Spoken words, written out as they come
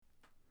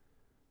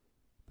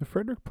The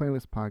Frederick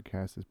Playlist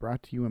Podcast is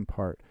brought to you in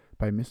part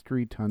by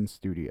Mystery Ton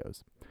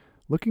Studios.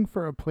 Looking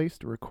for a place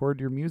to record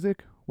your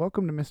music?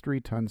 Welcome to Mystery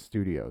Ton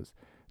Studios.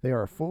 They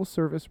are a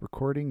full-service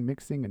recording,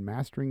 mixing, and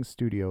mastering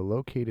studio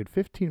located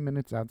 15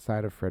 minutes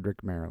outside of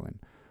Frederick,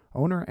 Maryland.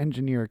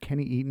 Owner-engineer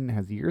Kenny Eaton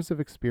has years of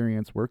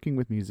experience working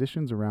with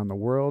musicians around the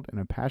world and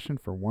a passion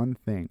for one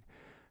thing,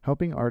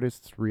 helping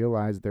artists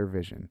realize their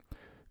vision.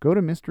 Go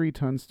to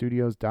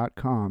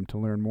mysterytonstudios.com to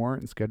learn more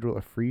and schedule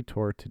a free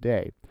tour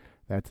today.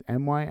 That's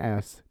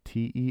MYSTERYTON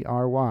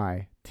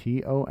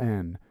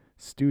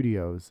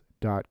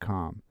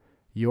studios.com.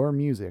 Your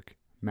music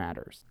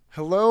matters.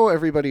 Hello,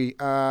 everybody.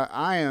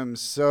 I am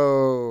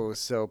so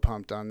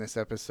pumped on this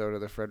episode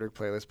of the Frederick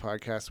Playlist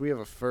Podcast. We have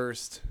a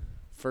first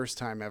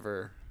time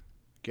ever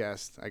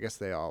guest. I guess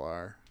they all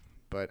are.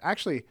 But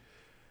actually,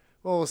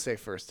 we'll say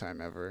first time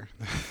ever.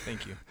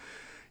 Thank you.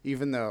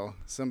 Even though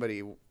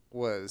somebody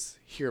was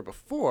here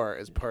before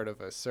as part of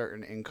a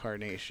certain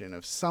incarnation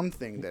of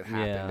something that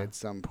happened at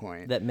some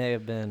point. That may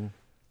have been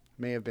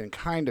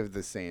kind of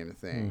the same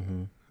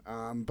thing.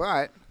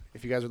 But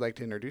if you guys would like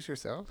to introduce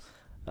yourselves.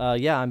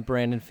 I'm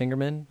Brandon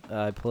Fingerman.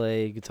 I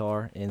play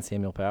guitar in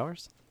Samuel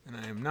Powers. And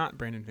I am not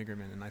Brandon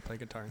Fingerman, and I play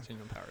guitar in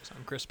Samuel Powers.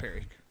 I'm Chris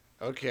Perry.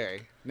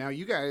 Okay. Now,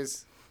 you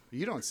guys,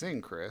 you don't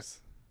sing,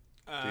 Chris.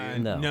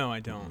 No, I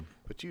don't.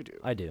 But you do.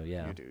 I do,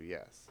 yeah. You do,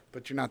 yes.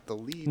 But you're not the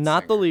lead singer.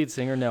 Not the lead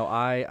singer, no.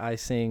 I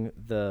sing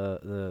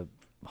the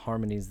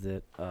harmonies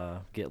that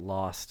get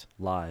lost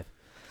live.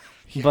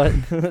 Yeah. But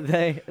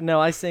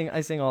I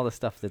sing all the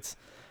stuff that's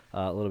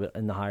a little bit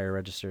in the higher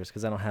registers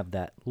because I don't have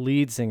that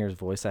lead singer's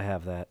voice. I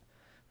have that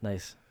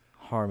nice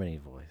harmony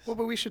voice. Well,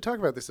 but we should talk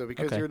about this, though,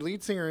 because your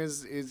lead singer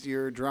is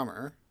your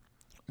drummer.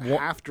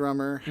 Half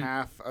drummer,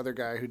 half other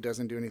guy who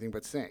doesn't do anything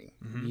but sing.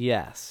 Mm-hmm.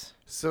 Yes.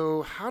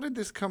 So how did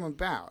this come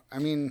about? I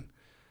mean,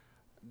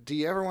 do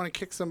you ever want to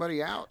kick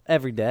somebody out?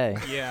 Every day.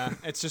 Yeah,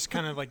 it's just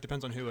kind of like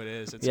depends on who it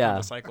is. It's kind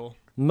of a cycle.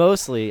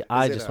 Mostly,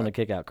 I just want to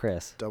kick out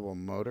Chris. Double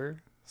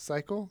motor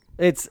cycle?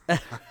 It's I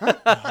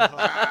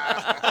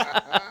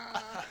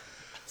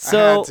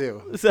had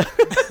to.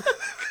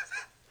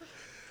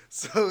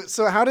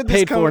 So how did this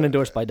paid come? for and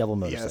endorsed by Double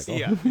Motorcycle.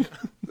 Yes,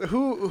 yeah.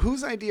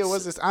 Whose idea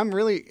was this? I'm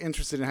really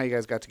interested in how you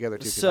guys got together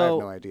too, because I have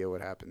no idea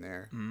what happened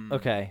there.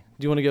 Okay.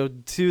 Do you want to go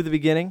to the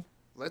beginning?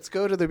 Let's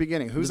go to the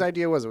beginning. Whose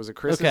idea was it? Was it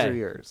Chris's or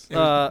yours?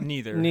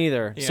 Neither.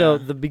 Neither. Yeah. So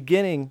the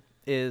beginning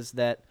is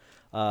that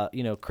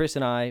Chris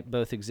and I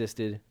both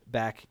existed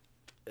back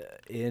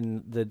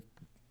in the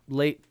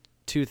late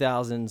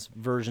 2000s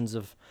versions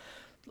of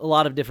a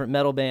lot of different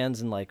metal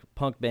bands and like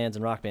punk bands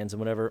and rock bands and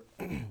whatever.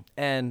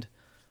 And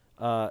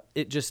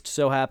it just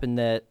so happened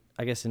that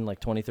I guess in like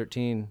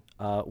 2013,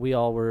 we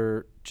all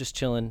were just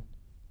chilling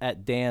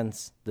at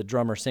Dan's, the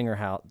drummer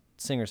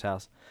singer's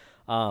house,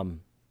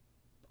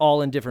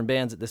 all in different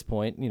bands at this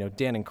point. You know,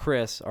 Dan and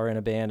Chris are in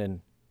a band,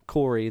 and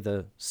Corey,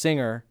 the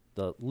singer,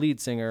 the lead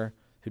singer,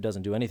 who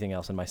doesn't do anything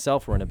else, and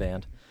myself were in a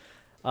band.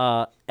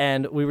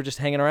 And we were just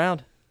hanging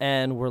around,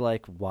 and we're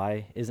like,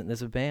 why isn't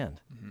this a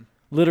band? Mm-hmm.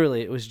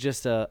 Literally, it was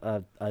just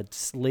a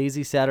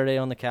lazy Saturday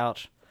on the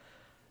couch.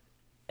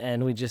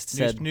 And we just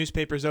said...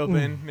 Newspapers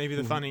open, maybe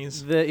the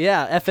funnies. We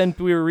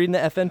were reading the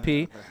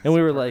FNP, and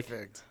we were like,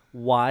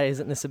 why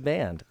isn't this a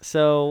band?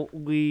 So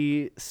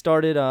we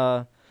started,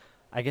 I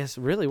guess,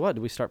 really what?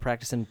 Did we start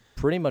practicing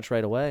pretty much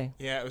right away?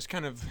 Yeah, it was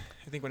kind of...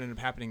 I think what ended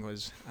up happening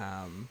was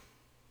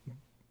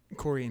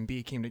Corey and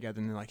B came together,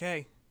 and they're like,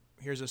 hey,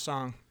 here's a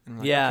song. And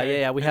we're like,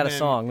 okay. We had a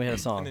song.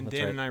 And then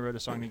Dan and I wrote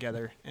a song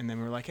together, and then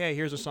we were like, hey,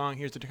 here's a song,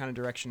 here's the kind of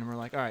direction. And we're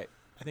like, all right,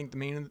 I think the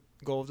main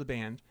goal of the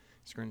band...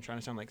 So we're trying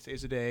to sound like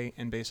Saves a Day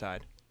and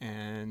Bayside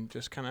and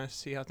just kind of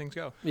see how things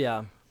go.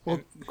 Yeah. Well,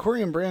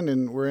 Corey and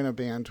Brandon were in a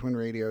band, Twin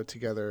Radio,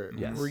 together.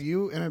 Yes. Were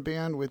you in a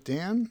band with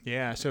Dan?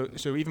 Yeah. So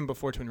even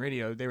before Twin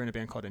Radio, they were in a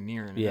band called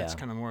Aneer, and that's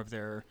kind of more of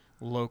their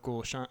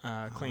local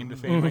claim to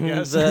fame, I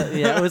guess.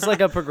 It was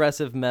like a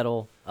progressive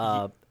metal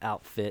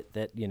outfit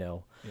that,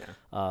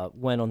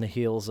 went on the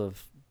heels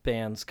of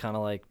bands kind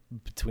of like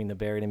Between the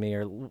Buried and Me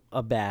or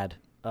a bad...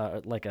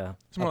 it's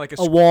more like a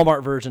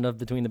Walmart version of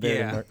Between the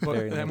Buried and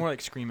Me. More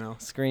like Screamo.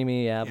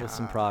 Screamy, with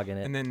some prog in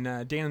it. And then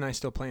Dan and I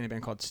still play in a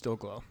band called Still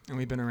Glow, and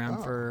we've been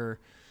around for...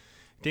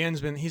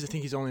 Dan's been... I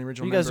think he's the only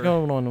original member. You guys are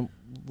going on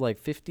like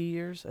 50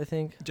 years, I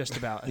think? Just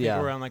about. I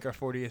think we're on like our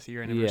 40th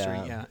year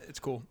anniversary. Yeah, it's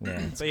cool.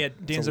 Yeah, but yeah,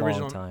 Dan's the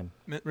original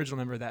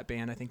member of that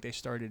band. I think they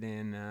started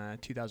in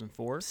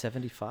 2004.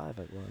 75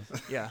 it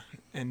was. Yeah,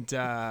 and...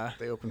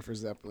 they opened for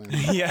Zeppelin.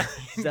 Yeah.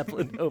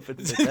 Zeppelin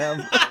opened for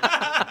them.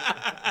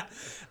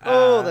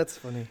 That's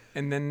funny.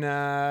 And then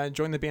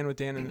joined the band with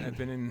Dan,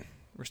 and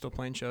we're still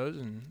playing shows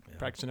and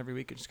practicing every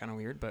week. It's kind of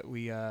weird, but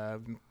we've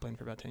been playing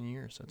for about 10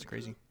 years, so it's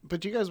crazy.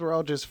 But you guys were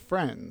all just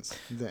friends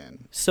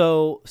then.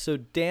 So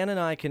Dan and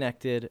I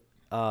connected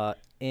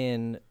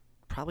in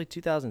probably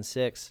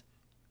 2006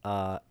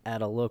 at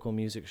a local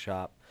music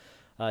shop.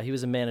 He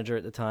was a manager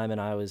at the time,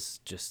 and I was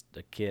just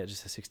a kid,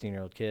 just a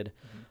 16-year-old kid.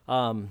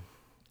 Mm-hmm.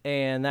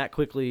 And that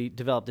quickly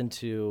developed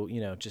into,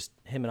 just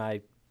him and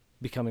I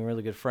becoming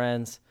really good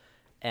friends.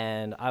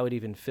 And I would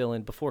even fill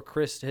in before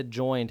Chris had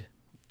joined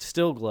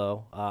still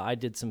Glow. I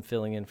did some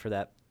filling in for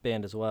that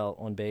band as well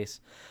on bass.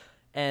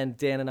 And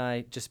Dan and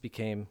I just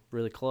became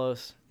really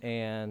close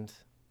and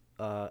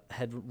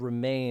had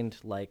remained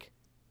like,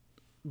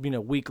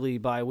 weekly,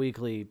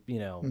 bi-weekly,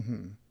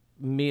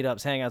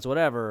 meetups, hangouts,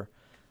 whatever.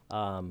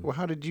 Well,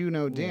 how did you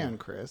know Dan,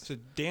 Chris? So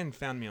Dan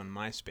found me on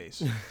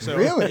MySpace. So,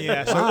 Really?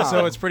 Yeah. So, Wow.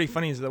 so what's pretty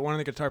funny is that one of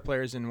the guitar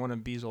players in one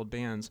of B's old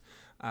bands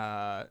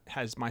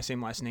has my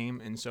same last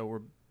name, and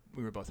so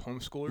we were both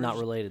homeschoolers. Not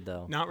related,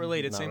 though. Not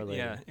related. Not Same.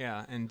 related.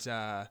 Yeah.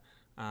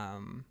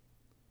 And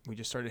we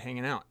just started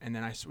hanging out, and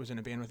then I was in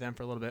a band with them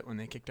for a little bit when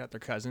they kicked out their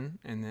cousin,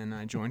 and then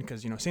I joined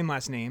because same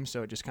last name,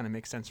 so it just kind of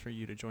makes sense for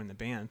you to join the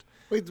band.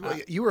 Wait,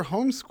 you were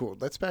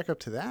homeschooled. Let's back up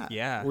to that.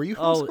 Yeah. Were you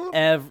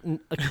homeschooled?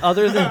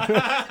 Other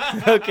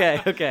than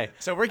okay.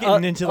 So we're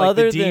getting into like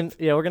other the deep.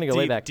 than we're gonna go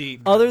way deep, back.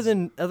 deep Other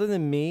nuts.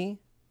 than me,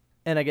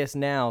 and I guess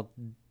now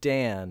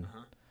Dan,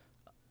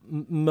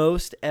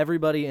 most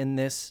everybody in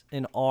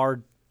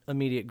our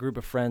immediate group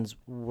of friends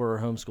were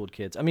homeschooled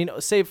kids. I mean,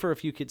 save for a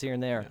few kids here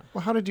and there. Yeah.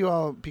 Well, how did you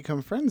all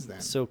become friends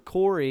then? So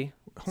Corey,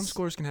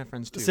 Homeschoolers can have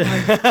friends too.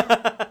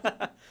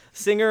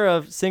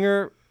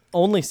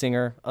 only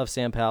singer of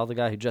Sam Powell, the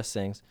guy who just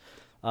sings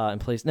and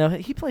plays. No,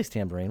 he plays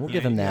tambourine. We'll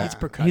give him that. It's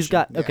percussion. He's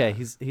got Yeah.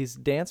 He's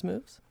dance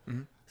moves,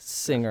 Mhm.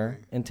 singer,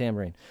 Definitely. and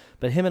tambourine.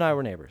 But him and I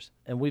were neighbors,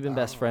 and we've been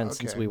best friends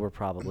since okay. we were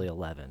probably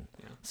 11.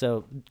 Yeah.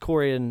 So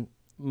Corey and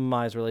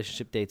my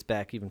relationship dates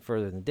back even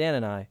further than Dan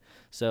and I.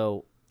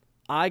 So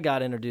I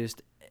got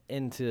introduced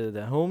into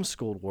the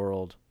homeschooled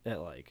world at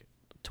like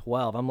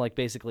 12. I'm like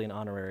basically an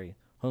honorary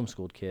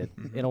homeschooled kid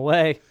in a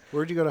way.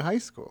 Where'd you go to high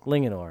school?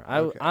 Linganore.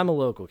 Okay. I'm a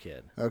local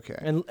kid. Okay.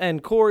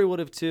 And Corey would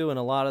have too, and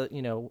a lot of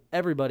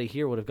everybody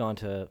here would have gone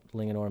to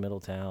Linganore,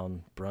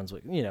 Middletown,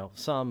 Brunswick.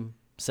 Some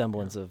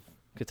semblance of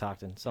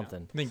Catoctin,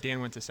 something. I think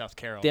Dan went to South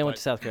Carolina. Dan went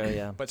to South Carolina,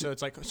 yeah. But so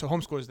it's like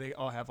homeschoolers, they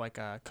all have like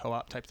a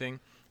co-op type thing,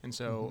 and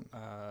so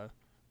a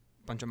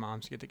bunch of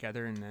moms get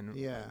together, and then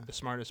Yeah. the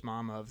smartest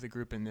mom of the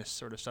group in this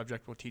sort of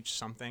subject will teach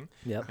something,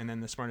 Yep. and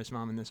then the smartest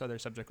mom in this other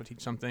subject will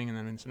teach something, and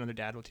then another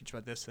dad will teach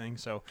about this thing.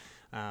 So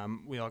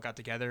we all got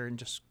together and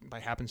just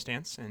by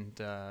happenstance, and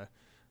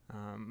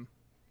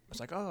I was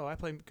like, oh, I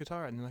play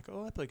guitar, and they're like,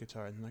 oh, I play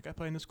guitar, and they're like, I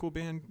play in this cool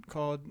band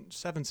called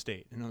Seventh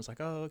State, and I was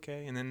like, oh,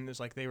 okay, and then there's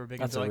like they were big.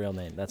 That's into a like, real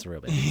name. That's a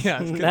real band.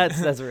 Yeah, it's good.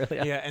 that's real.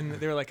 Yeah. Yeah, and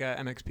they were like a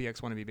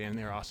MXPX wannabe band.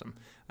 They were awesome.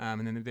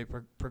 And then they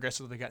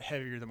progressively got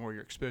heavier the more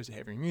you're exposed to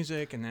heavier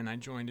music. And then I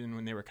joined in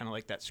when they were kind of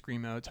like that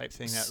screamo type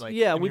thing. That like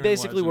yeah, we Emiran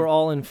basically was, were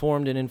all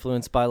informed and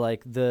influenced by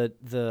like the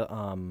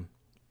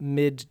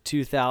mid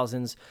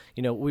 2000s.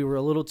 We were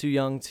a little too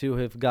young to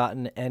have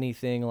gotten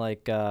anything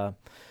like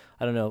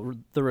I don't know,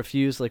 the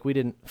Refused. Like we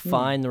didn't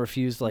find the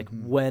Refused like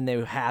when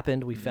they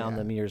happened. We found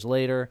them years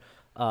later.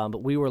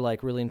 But we were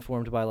like really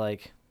informed by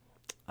like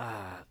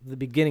the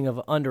beginning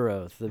of Under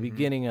Oath, the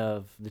beginning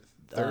of the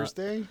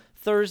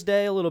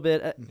Thursday a little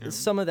bit.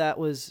 Some of that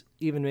was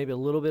even maybe a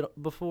little bit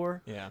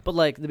before. Yeah. But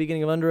like the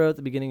beginning of Under Oath,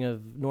 the beginning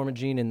of Norma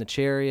Jean and the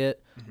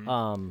Chariot. Kind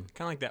of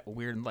like that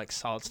weird like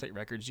Solid State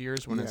Records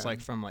years when it's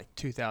like from like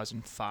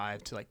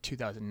 2005 to like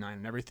 2009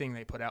 and everything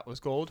they put out was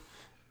gold.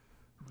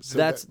 So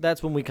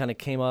that's when we kind of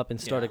came up and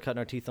started cutting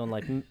our teeth on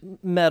like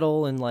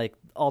metal and like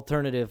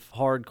alternative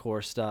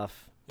hardcore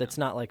stuff. That's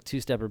not like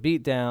two-step or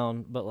beat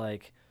down, but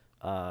like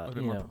a little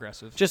bit more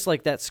progressive. just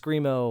like that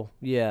screamo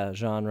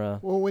genre.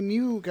 Well, when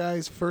you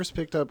guys first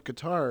picked up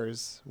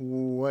guitars,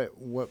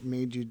 what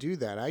made you do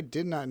that? I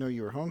did not know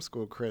you were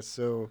homeschooled, Chris.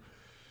 So,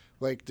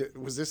 like,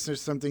 was this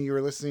just something you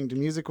were listening to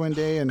music one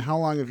day? And how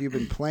long have you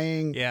been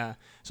playing? Yeah.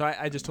 So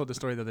I just told the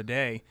story the other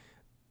day.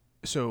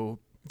 So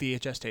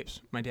VHS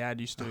tapes. My dad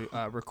used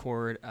to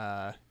record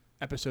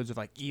episodes of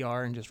like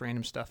ER and just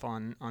random stuff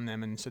on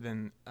them, and so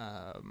then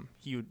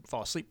he would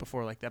fall asleep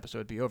before like the episode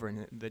would be over,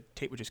 and the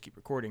tape would just keep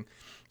recording.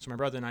 So my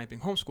brother and I,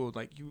 being homeschooled,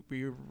 like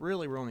we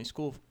really were only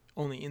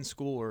in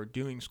school or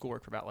doing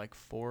schoolwork for about like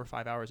 4 or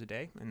 5 hours a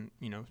day, and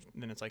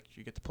then it's like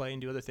you get to play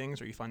and do other things,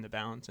 or you find the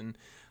balance. And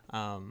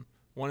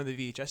one of the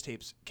VHS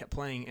tapes kept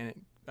playing, and it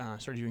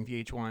started doing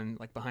VH1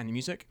 like behind the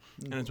music,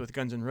 and it was with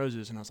Guns N'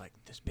 Roses, and I was like,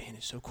 this band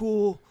is so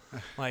cool,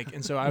 like,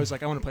 and so I was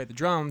like, I want to play the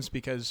drums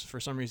because for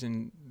some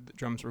reason the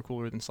drums were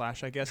cooler than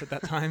Slash, I guess, at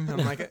that time.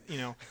 I'm like,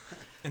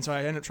 and so I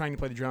ended up trying to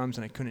play the drums,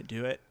 and I couldn't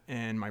do it,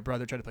 and my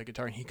brother tried to play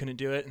guitar, and he couldn't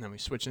do it, and then we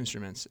switched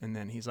instruments, and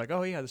then he's like,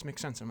 oh yeah, this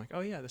makes sense. I'm like,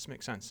 oh yeah, this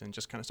makes sense, and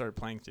just kind of started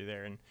playing through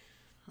there, and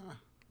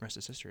rest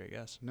is history, I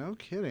guess. No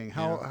kidding.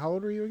 How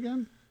old were you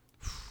again?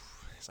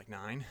 It's like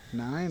 9.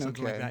 9,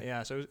 something okay. like that.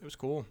 Yeah, so it was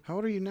cool. How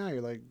old are you now?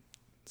 You're like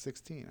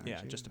 16, aren't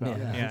Yeah, you? just about.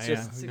 Yeah, Yeah, it's yeah.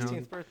 just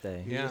 16th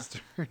birthday. You Yeah.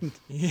 just turned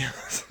Yeah.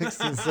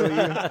 16. So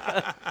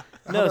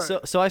you... No,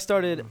 so I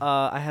started.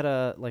 I had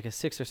a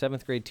 6th or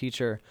 7th grade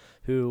teacher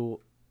who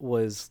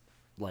was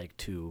like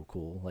too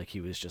cool. Like he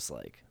was just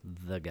like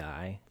the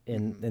guy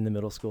in the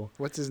middle school.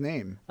 What's his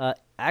name?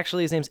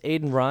 Actually, his name's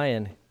Aiden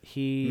Ryan.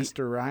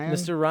 Mr. Ryan?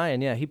 Mr.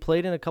 Ryan, yeah. He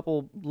played in a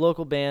couple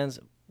local bands.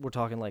 We're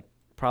talking like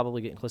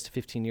probably getting close to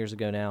 15 years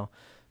ago now.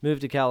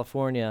 Moved to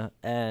California,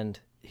 and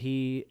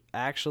he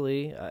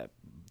actually,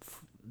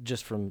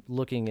 just from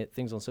looking at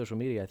things on social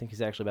media, I think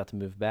he's actually about to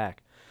move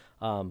back.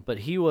 But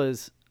he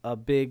was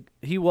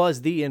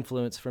the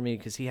influence for me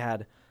because he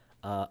had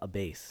a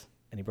bass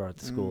and he brought it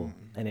to school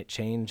and it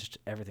changed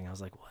everything. I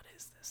was like, what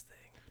is this thing?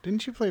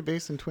 Didn't you play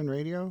bass in Twin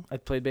Radio? I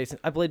played bass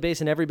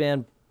in every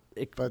band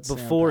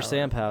before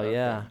Sam Powell,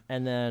 yeah.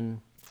 And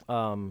then,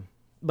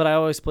 but I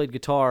always played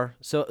guitar.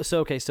 So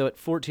at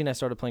 14 I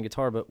started playing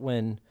guitar, but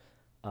when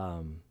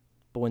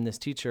this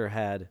teacher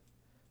had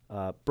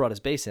brought his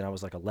bass in, I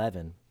was like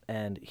 11,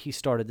 and he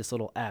started this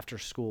little after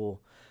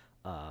school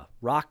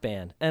rock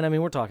band. And I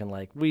mean, we're talking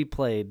like we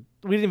didn't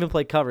even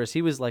play covers.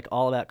 He was like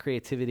all about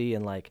creativity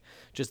and like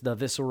just the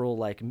visceral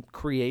like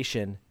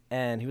creation.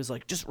 And he was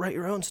like, just write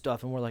your own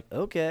stuff. And we're like,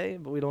 okay,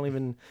 but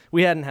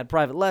we hadn't had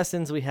private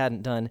lessons. We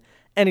hadn't done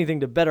anything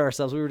to better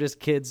ourselves. We were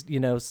just kids,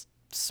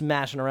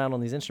 smashing around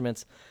on these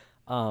instruments.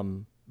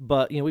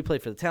 But, we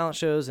played for the talent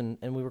shows and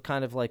we were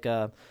kind of like,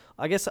 I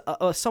guess,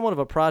 somewhat of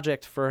a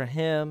project for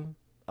him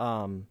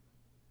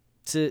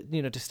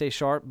to stay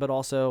sharp, but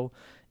also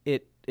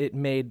it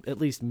made at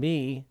least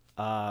me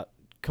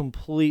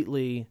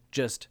completely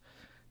just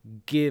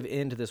give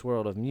into this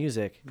world of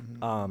music.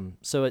 Mm-hmm.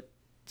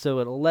 So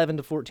at 11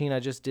 to 14, I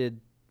just did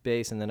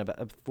bass, and then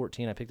about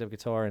 14, I picked up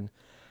guitar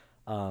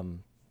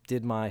and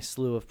did my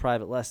slew of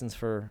private lessons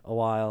for a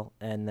while,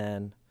 and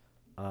then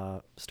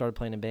started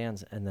playing in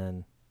bands, and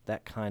then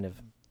that kind of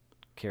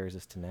carries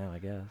us to now, I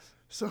guess.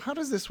 So how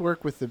does this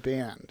work with the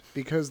band?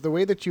 Because the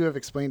way that you have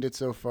explained it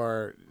so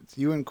far, it's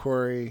you and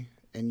Corey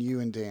and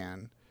you and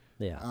Dan.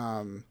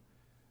 Yeah.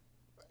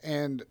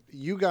 And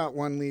you got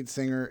one lead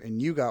singer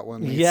and you got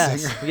one lead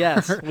singer.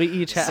 Yes, we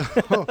each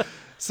have.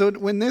 So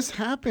when this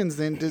happens,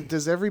 then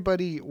does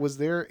everybody, was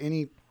there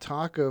any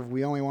talk of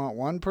we only want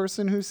one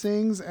person who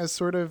sings as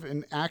sort of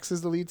and acts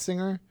as the lead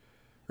singer?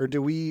 Or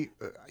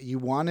you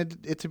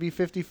wanted it to be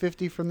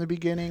 50-50 from the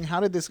beginning? How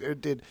did this,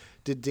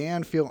 did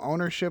Dan feel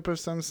ownership of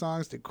some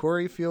songs? Did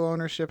Corey feel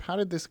ownership? How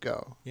did this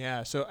go?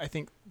 Yeah, so I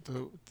think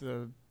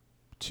the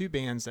two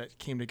bands that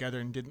came together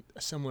and did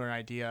a similar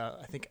idea.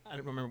 I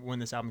don't remember when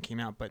this album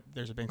came out, but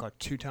there's a band called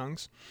Two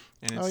Tongues,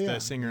 and it's the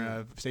singer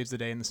of Saves the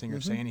Day and the singer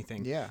of Say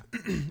Anything. Yeah.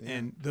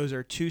 And those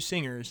are two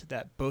singers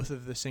that both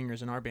of the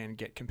singers in our band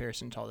get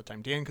comparison to all the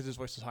time. Dan, because his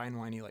voice is high and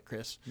whiny like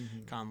Chris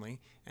Conley,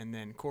 and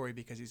then Corey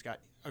because he's got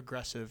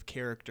aggressive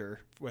character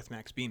with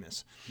Max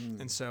Bemis.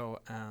 And so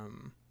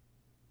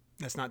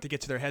that's not to get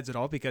to their heads at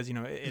all, because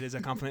it is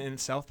a compliment in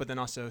itself, but then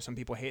also some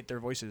people hate their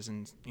voices,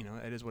 and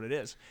it is what it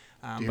is.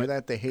 Do you hear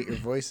that? They hate your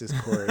voices,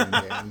 Corey and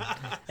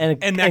Dan.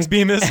 and Max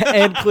Bemis.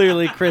 And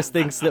clearly Chris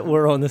thinks that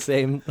we're on the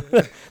same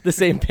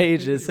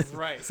page as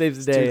right.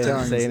 Saves the Day Two and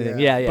Tongues, Say Anything.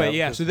 yeah. Yeah. But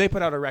yeah, so they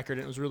put out a record,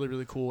 and it was really,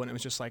 really cool, and it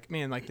was just like,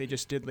 man, like they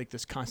just did like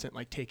this constant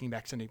like taking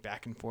back, sending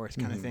back and forth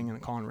kind of thing, and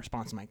a call and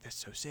response. I'm like, that's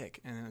so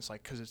sick. And then it's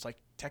like, because it's like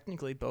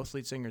technically both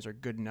lead singers are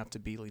good enough to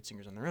be lead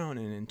singers on their own,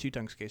 and in Two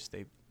Tongues' case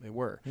they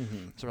were.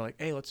 So we're like,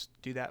 hey, let's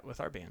do that with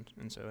our band.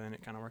 And so then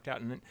it kind of worked out,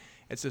 and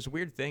it's this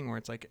weird thing where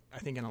it's like, I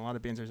think in a lot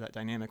of bands there's that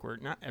dynamic where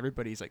not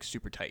everybody's like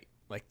super tight.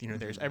 Like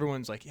there's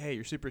everyone's like, hey,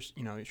 you're super,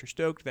 you're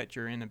stoked that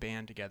you're in a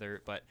band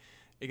together, but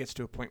it gets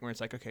to a point where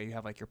it's like, okay, you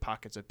have like your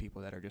pockets of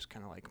people that are just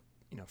kind of like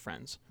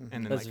friends.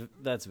 And then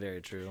that's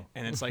very true.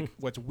 And it's like,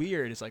 what's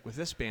weird is like with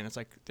this band, it's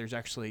like there's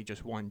actually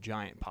just one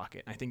giant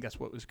pocket. And I think that's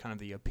what was kind of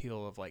the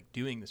appeal of like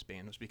doing this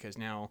band, was because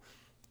now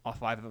all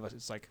five of us,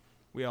 it's like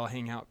we all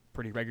hang out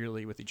pretty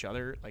regularly with each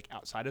other, like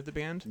outside of the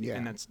band. Yeah.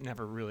 And that's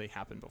never really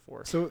happened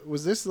before. So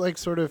was this like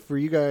sort of for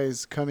you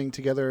guys coming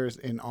together as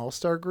an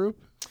all-star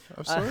group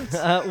of sorts?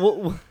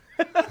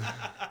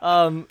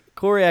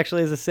 Corey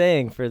actually has a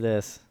saying for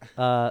this,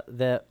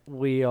 that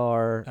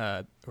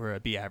we're a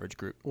B average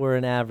group. We're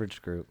an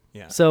average group.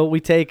 Yeah. So we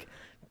take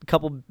a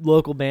couple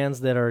local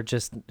bands that are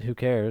just who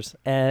cares,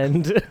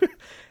 and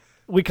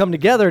we come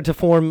together to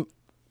form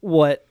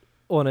what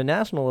on a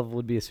national level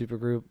would be a super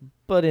group,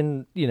 but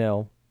in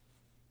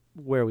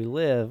where we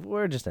live,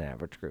 we're just an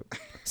average group.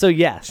 So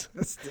yes,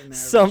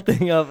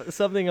 something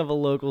of a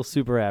local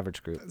super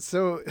average group.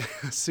 So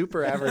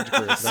super average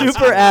group.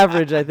 Super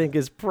average, I think,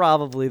 is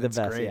probably the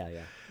best. Great.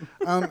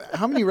 Yeah.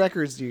 How many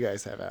records do you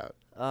guys have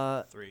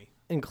out? 3.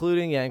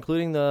 Including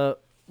the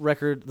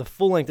record, the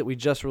full length that we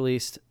just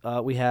released.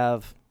 We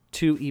have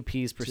 2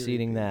 EPs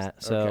preceding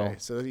that. So okay,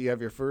 so you have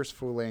your first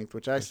full length,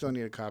 which I still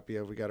need a copy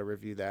of. We got to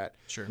review that.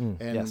 Sure.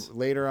 And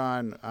later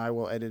on, I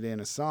will edit in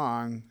a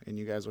song, and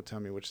you guys will tell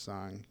me which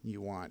song you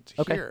want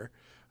to hear.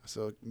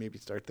 So maybe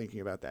start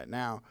thinking about that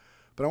now.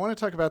 But I want to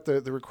talk about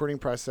the recording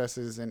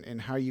processes and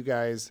how you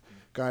guys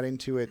got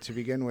into it to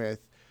begin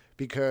with,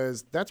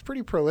 because that's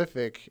pretty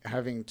prolific,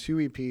 having 2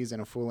 EPs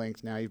and a full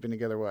length. Now you've been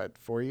together,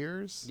 4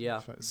 years?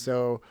 Yeah.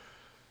 So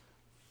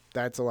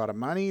that's a lot of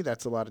money.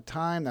 That's a lot of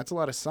time. That's a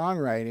lot of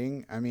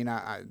songwriting. I mean,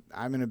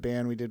 I'm in a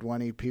band. We did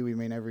 1 EP. We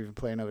may never even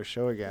play another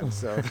show again.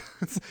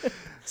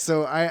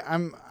 So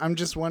I'm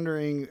just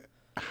wondering,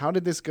 how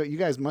did this go? You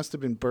guys must have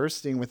been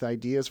bursting with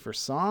ideas for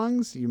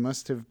songs. You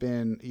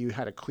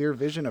had a clear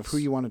vision of who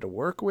you wanted to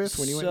work with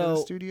when you went to the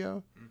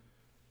studio.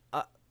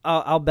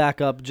 I'll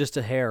back up just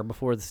a hair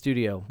before the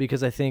studio,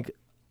 because I think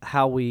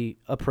how we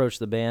approach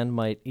the band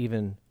might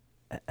even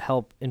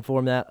help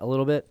inform that a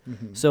little bit.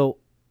 Mm-hmm. So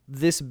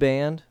this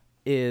band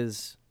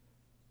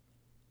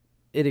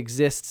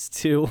exists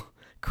to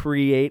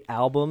create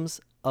albums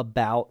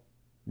about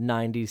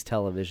 90s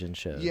television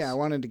shows. Yeah, I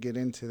wanted to get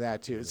into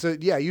that too. So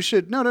yeah, you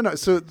should. No.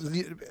 So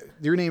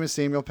your name is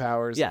Samuel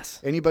Powers. Yes.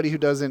 Anybody who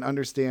doesn't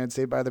understand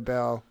Saved by the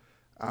Bell,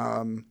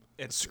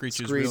 It's Screech's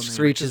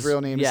Screech's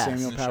real name yes. is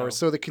Samuel The Powers.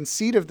 show. So the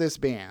conceit of this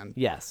band,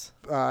 Yes.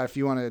 if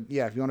you want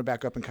to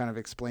back up and kind of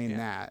explain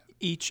that.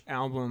 Each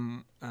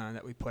album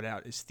that we put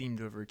out is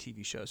themed over a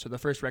TV show. So the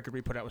first record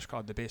we put out was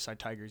called the Bayside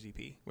Tigers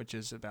EP, which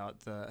is about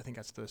I think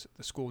that's the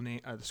school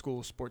name, the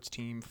school sports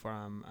team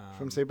from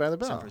Saved by the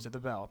Bell. Summers at the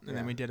Bell. And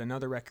then we did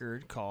another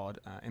record called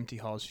Empty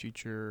Hall's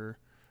Future.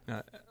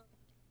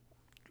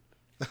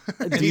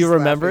 Do you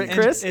remember it,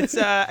 Chris? It's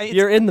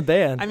You're in the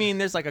band. I mean,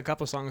 there's like a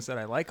couple songs that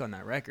I like on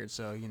that record,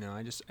 so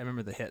I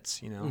remember the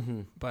hits,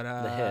 Mhm. But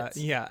The hits.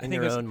 yeah, I in think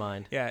your it's, own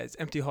mind. yeah, it's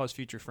Empty Hall's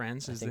Future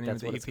Friends is the think name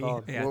of that's the what EP. it's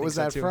called. Yeah, I What think was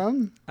so that too.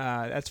 from?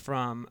 That's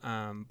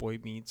from Boy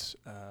Meets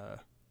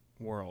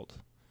World.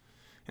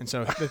 And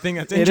so the thing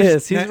that's It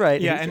interesting, is. He's right.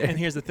 Yeah, He's and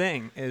here's the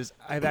thing is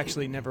I've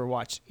actually never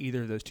watched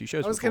either of those two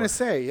shows. I was before. gonna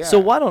say, yeah. So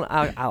why don't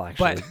I'll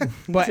actually?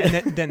 But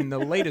and then the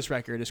latest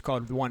record is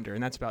called Wonder,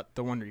 and that's about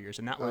the Wonder Years,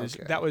 and that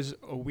was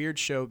a weird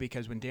show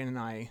because when Dan and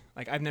I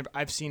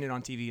I've seen it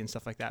on TV and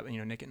stuff like that,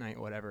 Nick at Night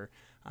or whatever.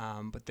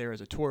 But there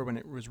was a tour when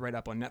it was right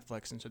up on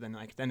Netflix, and so then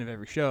like at the end of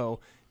every show,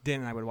 Dan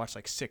and I would watch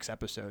like 6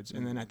 episodes,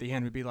 and then at the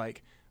end we'd be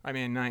like, "I'm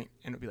in night,"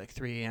 and it'd be like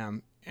 3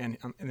 a.m. And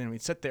then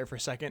we'd sit there for a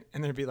second,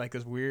 and there'd be like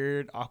this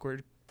weird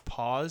awkward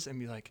pause, and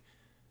be like,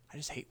 I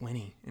just hate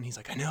Winnie. And he's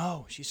like, I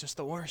know, she's just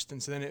the worst.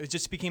 And so then it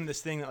just became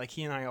this thing that like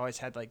he and I always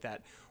had like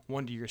that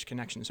Wonder Years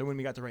connection. So when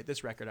we got to write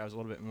this record, I was a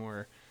little bit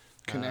more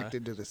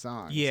connected to the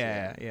songs.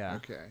 Yeah.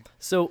 Okay.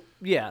 So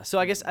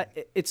I guess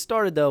it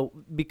started though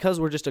because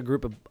we're just a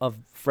group of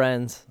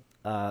friends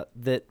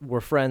that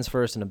were friends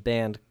first, and a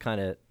band kind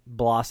of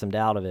blossomed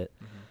out of it.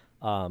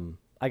 Mm-hmm.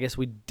 I guess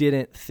we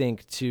didn't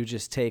think to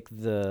just take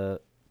the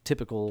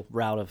typical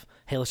route of,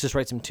 hey, let's just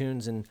write some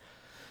tunes and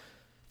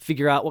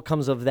figure out what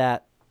comes of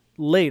that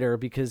later,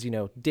 because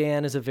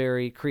Dan is a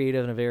very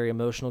creative and a very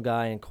emotional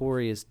guy, and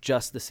Corey is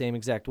just the same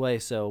exact way.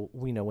 So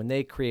when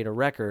they create a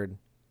record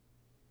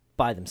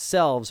by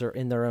themselves or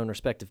in their own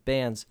respective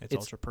bands, it's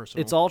ultra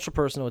personal. It's ultra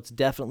personal. It's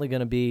definitely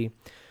going to be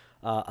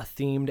a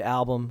themed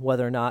album.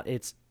 Whether or not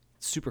it's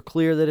super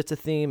clear that it's a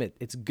theme,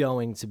 it's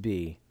going to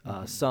be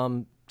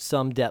some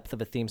depth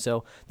of a theme.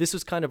 So this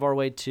was kind of our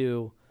way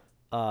to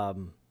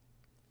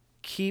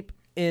keep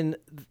in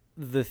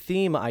the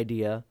theme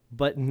idea,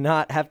 but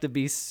not have to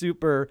be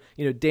super,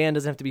 Dan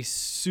doesn't have to be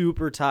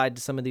super tied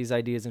to some of these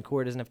ideas, and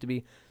Corey doesn't have to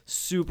be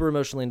super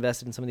emotionally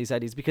invested in some of these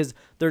ideas, because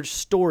they're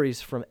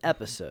stories from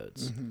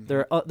episodes. Mm-hmm.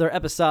 They're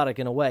episodic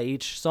in a way.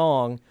 Each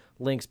song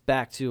links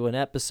back to an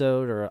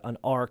episode or an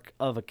arc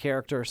of a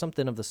character or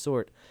something of the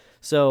sort.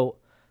 So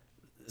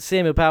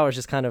Samuel Powers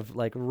just kind of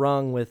like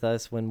rung with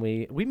us when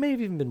we may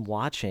have even been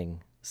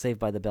watching Saved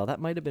by the Bell. That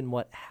might have been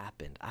what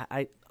happened.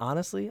 I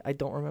honestly, I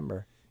don't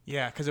remember.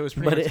 Yeah, because it was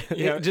pretty But much,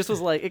 it just was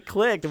like, it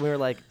clicked, and we were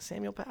like,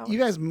 Samuel Powers. You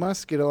guys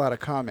must get a lot of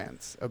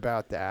comments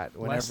about that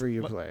whenever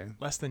you play.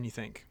 less than you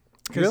think.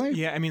 Really?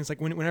 Yeah, I mean, it's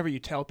like whenever you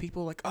tell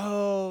people, like,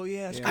 oh,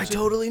 yeah. I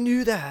totally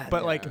knew that.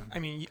 But, like, I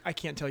mean, I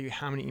can't tell you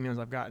how many emails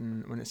I've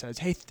gotten when it says,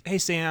 hey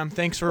Sam,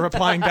 thanks for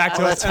replying back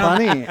to us. That's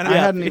funny. I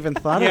hadn't even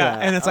thought of that.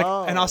 Yeah, and it's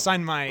like, and I'll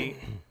sign my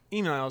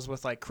emails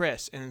with, like,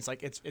 Chris, and it's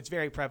like, it's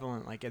very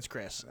prevalent, like, it's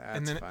Chris.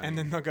 That's funny. And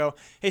then they'll go,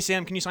 hey,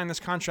 Sam, can you sign this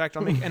contract?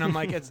 And I'm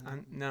like,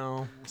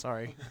 no,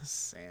 sorry.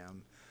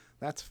 Sam.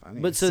 That's funny.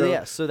 But so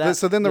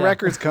then the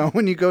records come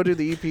when you go to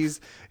the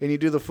EPs and you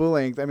do the full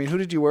length. I mean, who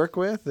did you work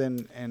with,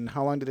 and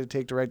how long did it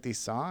take to write these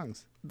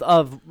songs?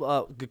 Of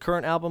the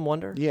current album,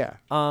 Wonder? Yeah.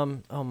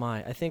 Oh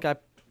my, I think I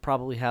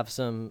probably have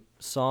some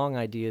song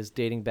ideas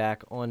dating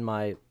back on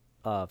my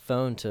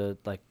phone to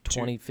like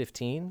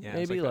 2015, Yeah,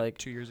 maybe like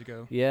 2 years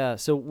ago. Yeah.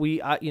 So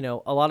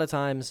a lot of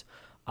times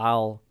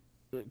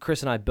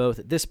Chris and I both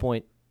at this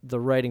point, the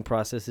writing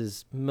process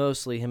is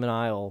mostly him and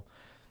I'll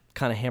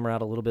kind of hammer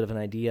out a little bit of an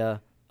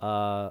idea,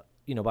 by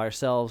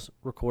ourselves,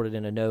 record it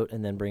in a note,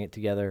 and then bring it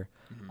together,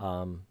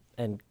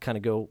 and kind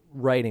of go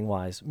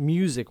writing-wise,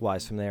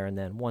 music-wise from there. And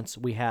then once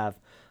we have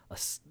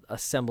a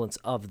semblance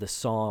of the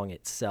song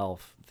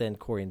itself, then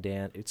Corey and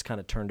Dan, it's kind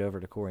of turned over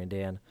to Corey and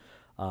Dan,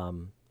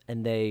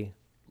 and they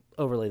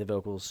overlay the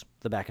vocals,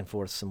 the back and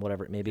forths, and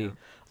whatever it may be.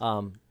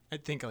 I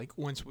think like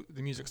once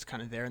the music's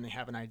kind of there and they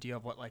have an idea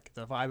of what like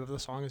the vibe of the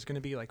song is going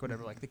to be, like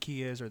whatever like the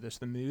key is or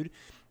the mood,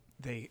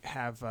 they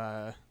have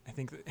I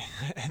think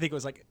it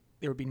was like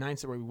there would be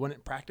nights where we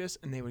wouldn't practice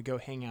and they would go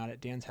hang out at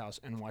Dan's house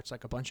and watch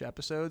like a bunch of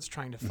episodes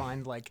trying to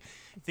find like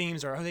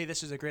themes, or, oh, hey,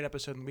 this is a great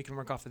episode and we can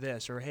work off of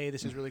this, or, hey,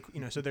 this is really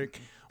cool. So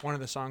one of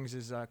the songs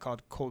is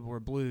called Cold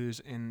War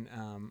Blues, and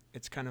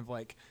it's kind of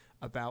like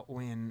about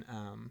when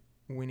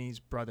Winnie's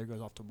brother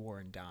goes off to war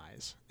and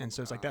dies, and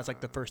so it's like that's like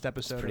the first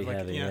episode. pretty Of like,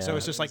 heavy, you know, yeah. so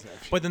it's just like, That's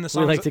heavy. but then the We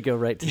songs like to go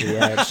right to the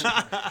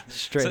edge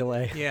straight So-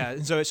 away. Yeah,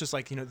 and so it's just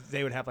like, you know,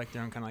 they would have like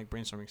their own kind of like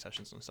brainstorming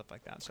sessions and stuff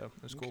like that. So it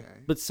was cool. Okay.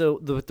 But so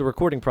the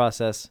recording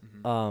process,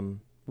 Mhm.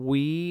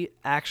 we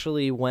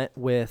actually went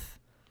with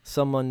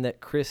someone that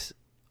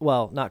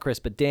not Chris,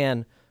 but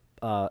Dan,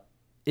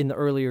 in the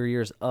earlier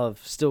years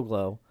of Still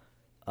Glow,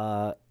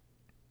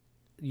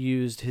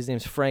 used. His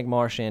name's Frank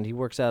Marchand. He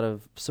works out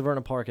of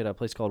Severna Park at a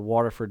place called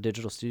Waterford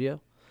Digital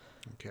Studio.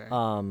 Okay.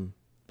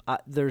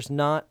 There's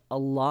not a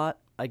lot,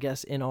 I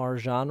guess, in our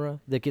genre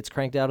that gets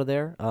cranked out of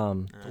there.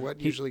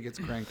 What usually gets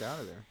cranked out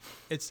of there?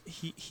 It's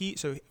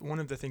so one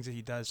of the things that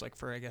he does, like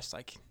for I guess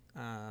like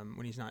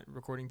when he's not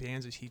recording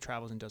bands, is he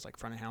travels and does like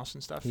front of house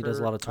and stuff. He does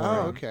a lot of touring.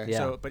 Oh, okay. Yeah.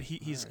 So, but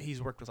he's Alright.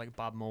 he's worked with like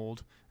Bob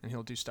Mould, and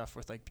he'll do stuff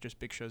with like just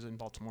big shows in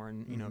Baltimore,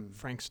 and you know Mhm.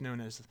 Frank's known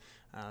as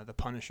the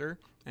Punisher,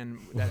 and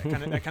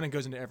that kind of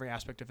goes into every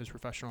aspect of his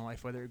professional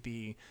life, whether it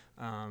be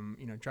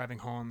you know, driving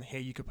home, hey,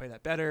 you could play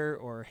that better,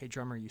 or hey,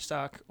 drummer, you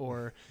suck,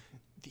 or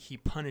he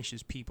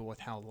punishes people with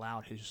how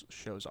loud his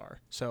shows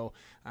are. So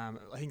I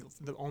think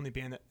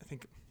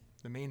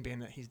the main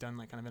band that he's done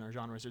like kind of in our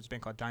genre is a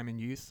band called Diamond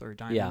Youth, or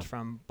Diamond Yeah.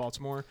 from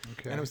Baltimore.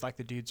 Okay. And it was like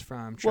the dudes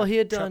from Well, he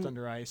had Trapped done-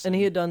 Under Ice. And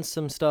he had done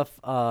some stuff.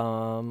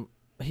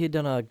 He had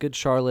done a Good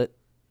Charlotte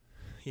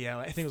yeah,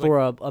 I think it was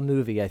for like a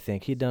movie. I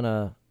think he'd done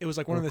a. it was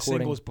like one of the recording,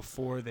 singles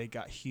before they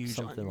got huge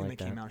something when like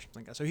they came that. out or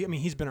something like that. So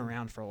he's been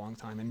around for a long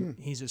time, and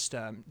he's just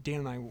Dan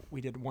and I, we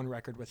did one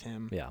record with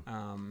him Yeah.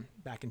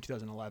 back in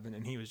 2011,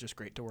 and he was just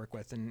great to work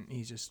with, and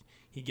he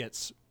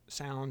gets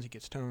sounds, he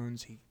gets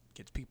tones, he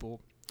gets people.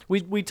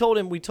 We told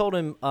him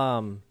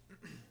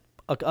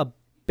a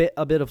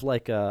bit of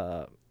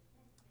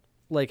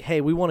like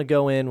hey, we want to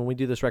go in when we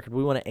do this record,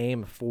 we want to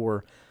aim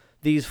for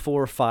these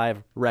 4 or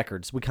 5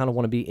 records. We kind of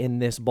want to be in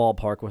this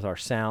ballpark with our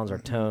sounds, our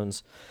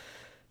tones,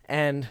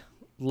 and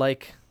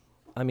like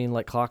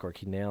clockwork,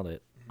 he nailed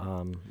it.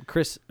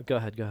 Chris, go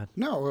ahead.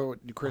 No, well,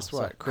 Chris, Oh,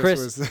 sorry. what? Chris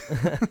was.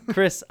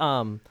 Chris,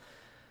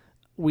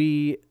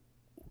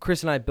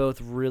 Chris and I both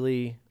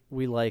really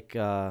we like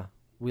the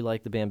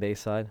band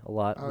Bayside a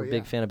lot. Oh, We're a yeah.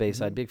 big fan of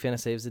Bayside, Mhm. big fan of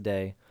Saves the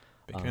Day,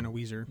 Big fan of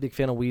Weezer. big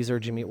fan of Weezer,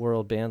 Jimmy Eat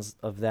World, bands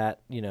of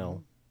that, you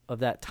know, of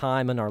that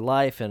time in our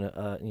life, and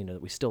you know,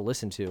 that we still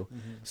listen to.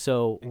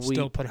 So And we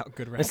still put out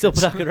good and records. still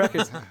put out good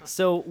records.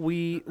 So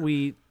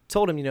we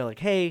told him, you know, like,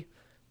 hey,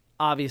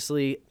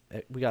 obviously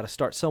we got to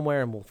start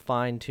somewhere, and we'll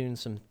fine tune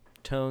some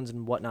tones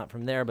and whatnot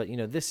from there. But you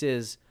know, this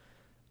is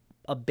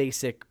a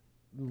basic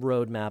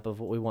roadmap of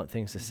what we want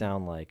things to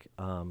sound like.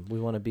 We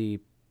want to be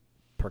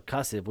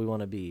percussive. We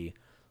want to be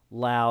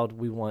loud.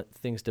 We want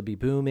things to be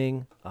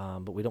booming,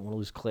 but we don't want to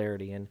lose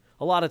clarity. And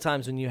a lot of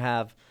times when you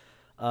have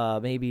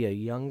maybe a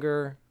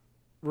younger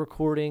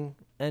recording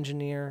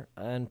engineer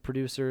and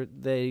producer,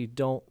 they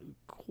don't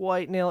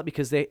quite nail it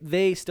because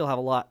they still have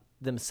a lot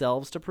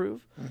themselves to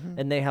prove,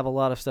 and they have a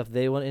lot of stuff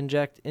they want to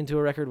inject into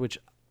a record, which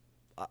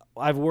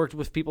I've worked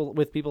with people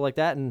like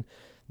that, and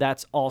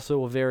that's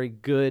also a very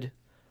good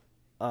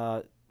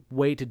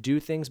way to do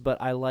things. But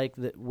I like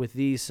that with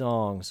these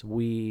songs,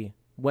 we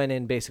went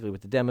in basically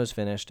with the demos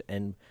finished,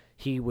 and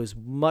he was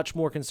much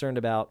more concerned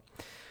about,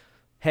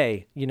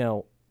 hey, you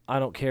know, I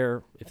don't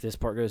care if this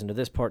part goes into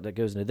this part, that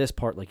goes into this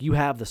part. Like, you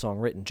have the song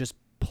written, just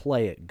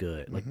play it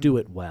good, like do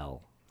it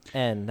well.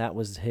 And that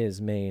was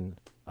his main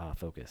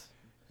focus.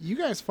 You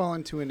guys fall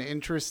into an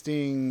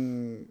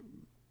interesting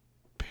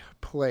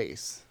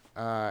place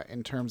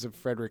in terms of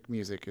Frederick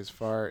music, as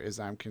far as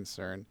I'm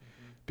concerned,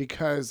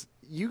 because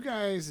you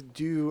guys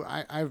do.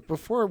 I've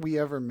before we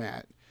ever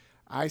met,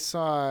 I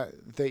saw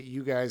that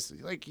you guys,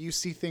 like, you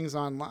see things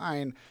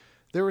online.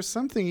 There was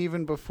something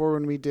even before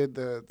when we did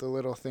the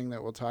little thing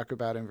that we'll talk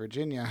about in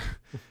Virginia.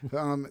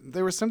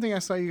 There was something I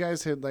saw you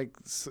guys had, like,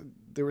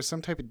 there was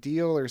some type of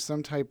deal or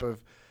some type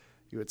of,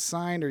 you had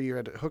signed or you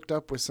had hooked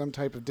up with some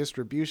type of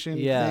distribution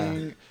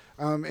thing.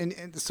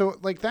 And so,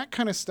 like, that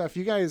kind of stuff,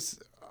 you guys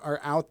are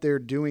out there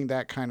doing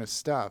that kind of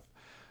stuff.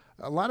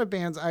 A lot of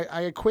bands,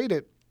 I equate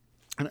it,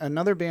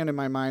 another band in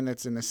my mind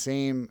that's in the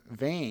same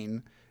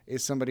vein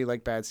is somebody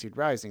like Bad Seed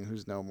Rising,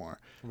 who's no more.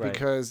 Right.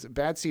 Because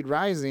Bad Seed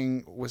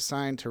Rising was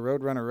signed to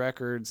Roadrunner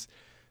Records,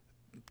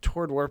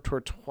 toured Warped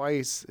Tour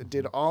twice,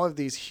 did all of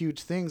these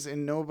huge things,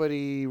 and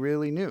nobody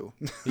really knew.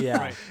 Yeah.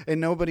 Right. And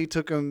nobody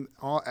took them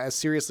all as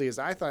seriously as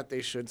I thought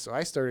they should. So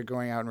I started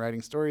going out and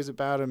writing stories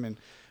about them and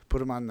put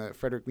them on the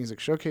Frederick Music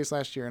Showcase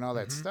last year and all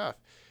that stuff.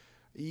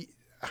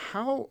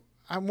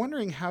 I'm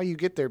wondering how you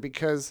get there,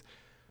 because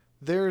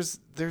there's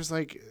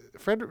like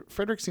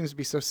Frederick seems to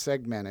be so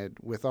segmented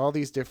with all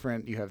these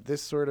different. You have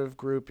this sort of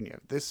group and you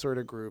have this sort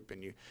of group,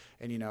 and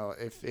you know,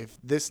 if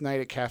this night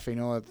at Cafe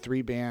Nola,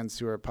 3 bands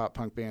who are pop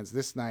punk bands,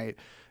 this night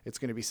it's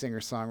going to be singer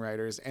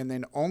songwriters, and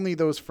then only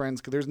those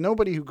friends. Cause there's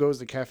nobody who goes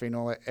to Cafe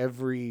Nola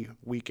every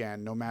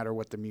weekend, no matter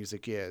what the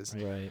music is.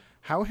 Right.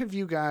 How have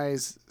you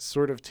guys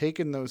sort of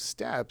taken those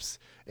steps?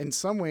 In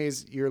some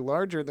ways, you're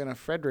larger than a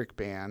Frederick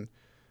band,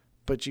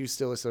 but you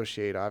still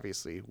associate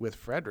obviously with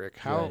Frederick.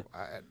 How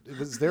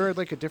was there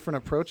like a different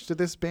approach to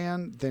this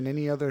band than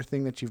any other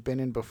thing that you've been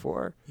in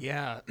before?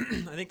 Yeah,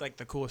 I think like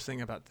the coolest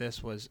thing about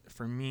this was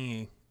for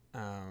me,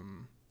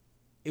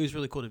 it was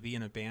really cool to be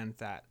in a band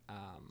that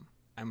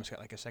I almost got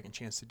like a second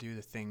chance to do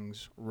the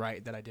things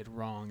right that I did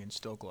wrong in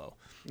Still Glow.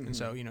 Mm-hmm. And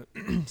so,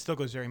 Still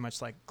Glow is very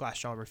much like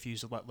Glassjaw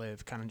Refuse to Let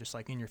Live, kind of just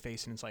like in your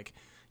face. And it's like,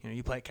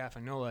 you play at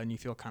Cafanola and you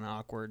feel kind of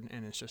awkward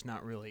and it's just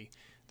not really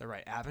the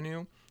right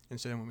avenue. And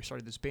so then when we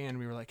started this band,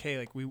 we were like, hey,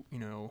 like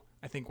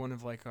I think one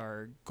of like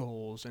our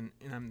goals, and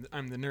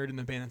I'm the nerd in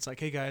the band. It's like,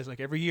 hey guys, like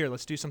every year,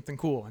 let's do something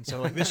cool. And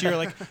so like this year,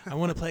 like I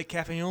want to play at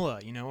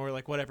Cafanola, or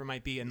like whatever it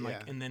might be. And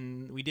like, and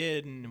then we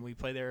did, and we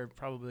played there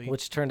probably.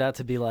 Which turned out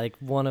to be like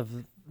one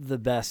of the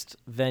best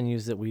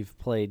venues that we've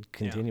played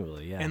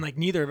continually. Yeah. And like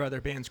neither of our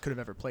other bands could have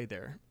ever played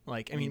there.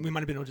 Like, I mean, we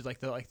might have been able to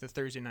do like the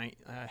Thursday night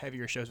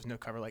heavier shows with no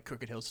cover. Like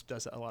Crooked Hills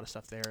does a lot of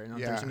stuff there and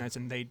on Thursday nights,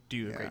 and they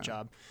do a great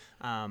job.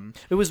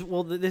 It was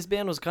this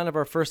band was kind of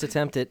our first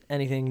attempt at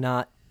anything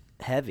not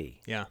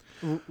heavy. Yeah.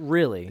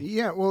 Really.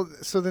 Yeah. Well,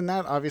 so then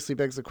that obviously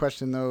begs the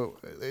question, though: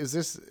 is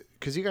this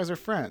because you guys are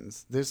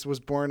friends? This was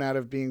born out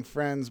of being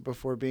friends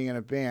before being in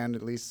a band,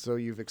 at least so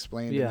you've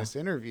explained in this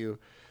interview.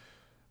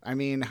 I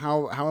mean,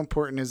 how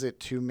important is it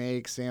to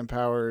make Sam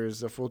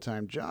Powers a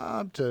full-time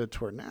job, to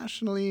tour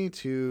nationally,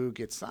 to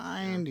get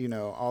signed,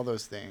 all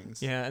those things?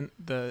 Yeah, and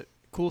the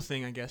cool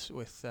thing, I guess,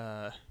 with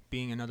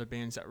being in other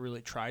bands that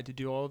really tried to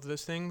do all of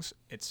those things,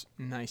 it's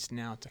nice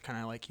now to kind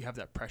of like you have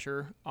that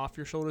pressure off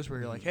your shoulders where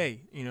you're like, hey,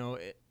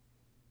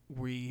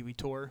 we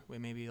tour, we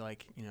maybe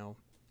like,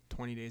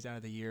 20 days out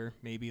of the year,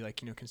 maybe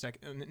like,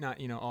 not,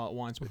 all at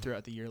once, but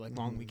throughout the year, like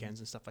long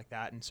weekends and stuff like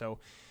that. And so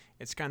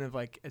it's kind of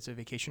like it's a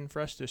vacation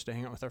for us just to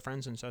hang out with our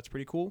friends, and so it's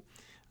pretty cool.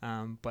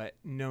 But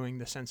knowing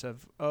the sense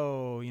of,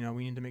 we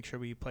need to make sure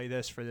we play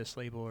this for this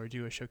label or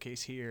do a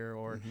showcase here,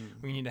 or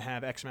we need to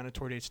have X amount of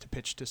tour dates to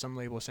pitch to some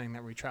label saying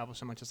that we travel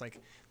so much. It's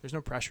like there's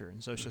no pressure.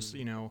 And so it's just,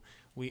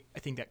 I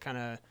think that kind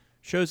of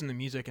shows in the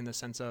music in the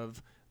sense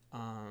of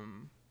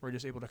we're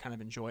just able to kind of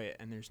enjoy it,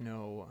 and there's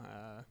no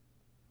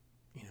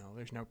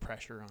there's no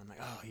pressure on like,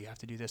 oh, you have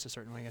to do this a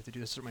certain way, you have to do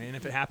this a certain way. And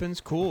if it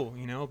happens, cool,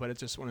 but it's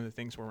just one of the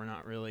things where we're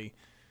not really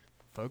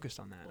focused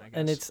on that, I guess.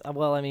 And it's,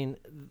 well, I mean,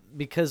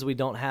 because we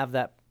don't have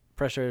that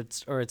pressure,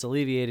 it's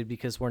alleviated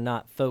because we're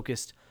not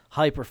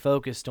hyper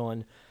focused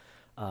on,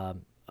 a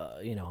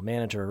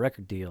manager or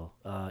record deal,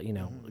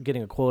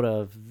 getting a quota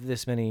of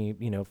this many,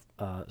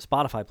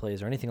 Spotify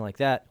plays or anything like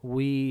that.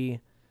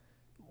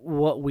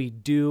 What we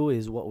do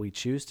is what we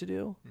choose to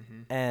do.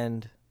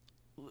 And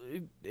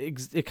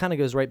it kind of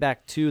goes right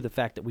back to the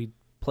fact that we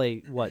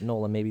play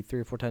NOLA maybe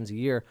 3 or 4 times a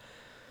year.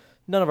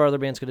 None of our other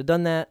bands could have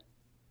done that.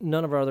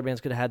 None of our other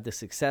bands could have had the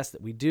success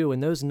that we do.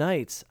 And those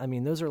nights, I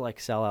mean, those are like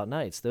sellout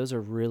nights. Those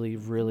are really,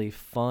 really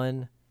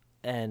fun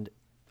and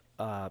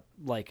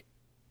like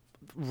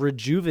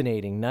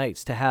rejuvenating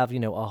nights to have,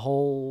 a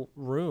whole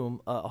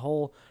room, a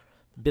whole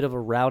bit of a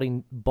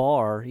rowdy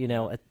bar,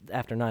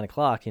 after 9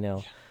 o'clock,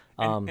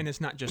 And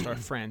it's not just our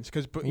friends,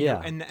 because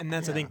and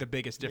that's I think the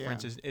biggest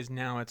difference is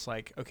now it's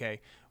like,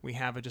 okay, we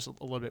have just a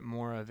little bit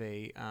more of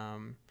a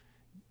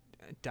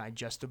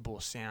digestible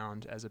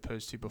sound as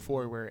opposed to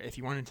before, where if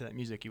you weren't into that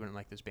music you wouldn't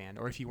like this band,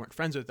 or if you weren't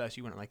friends with us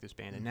you wouldn't like this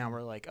band. And now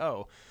we're like,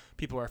 oh,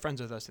 people are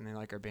friends with us and they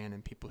like our band,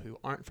 and people who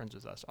aren't friends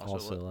with us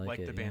also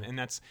like the band. And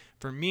that's,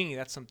 for me,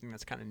 that's something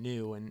that's kind of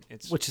new, and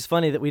it's which is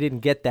funny that we didn't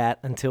get that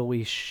until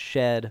we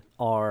shed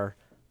our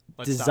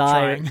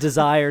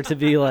desire to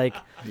be like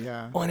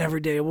on every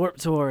day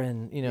Warped Tour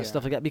and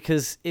stuff like that,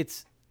 because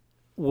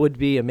would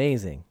be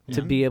amazing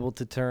to be able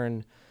to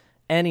turn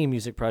any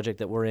music project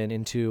that we're in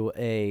into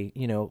a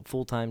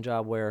full-time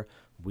job where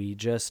we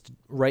just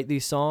write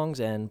these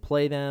songs and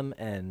play them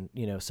and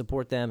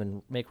support them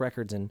and make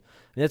records, and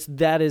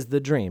that is the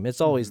dream. It's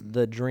always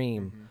the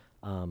dream.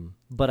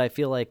 But I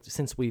feel like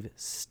since we've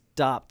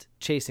stopped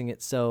chasing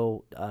it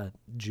so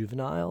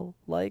juvenile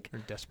like or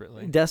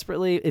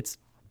desperately, it's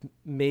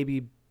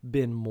maybe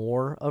been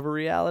more of a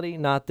reality.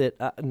 Not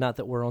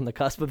that we're on the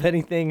cusp of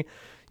anything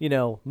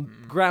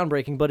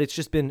groundbreaking, but it's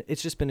just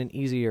been an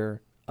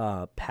easier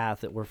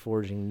path that we're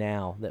forging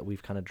now that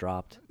we've kind of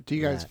dropped. Do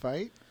you guys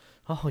fight?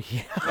 Oh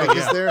yeah. Like,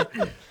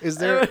 is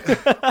there?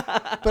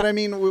 But I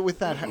mean, with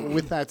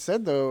that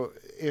said, though,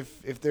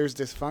 if there's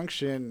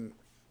dysfunction,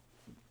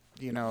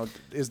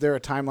 is there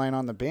a timeline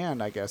on the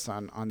band? I guess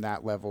on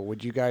that level,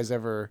 would you guys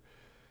ever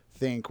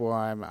think, well,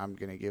 I'm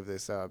gonna give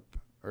this up?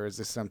 Or is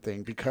this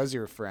something, because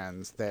you're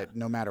friends, that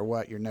no matter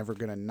what, you're never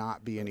going to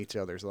not be in each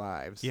other's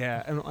lives?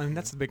 Yeah, and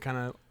that's the big kind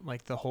of,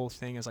 like, the whole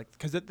thing is, like,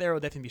 because there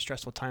will definitely be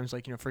stressful times.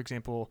 Like, for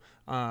example,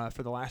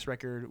 for the last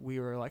record, we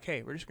were like,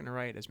 hey, we're just going to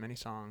write as many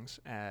songs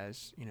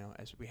as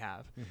we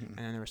have. And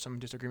then there were some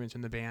disagreements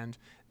in the band,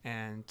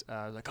 and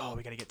like, oh,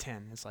 we got to get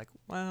 10. It's like,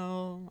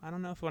 well, I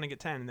don't know if we want to get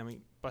 10. And then we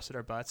busted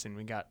our butts, and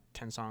we got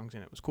 10 songs,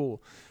 and it was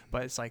cool.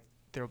 But it's like,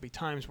 there will be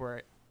times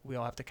where we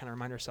all have to kind of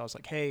remind ourselves,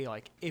 like, hey,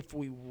 like, if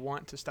we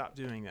want to stop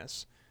doing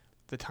this,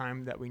 the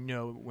time that we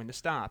know when to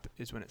stop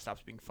is when it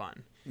stops being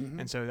fun.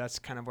 And so that's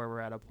kind of where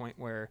we're at a point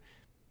where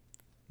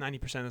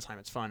 90% of the time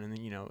it's fun, and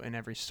then in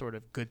every sort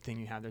of good thing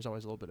you have, there's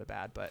always a little bit of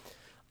bad. But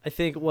I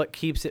think what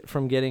keeps it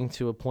from getting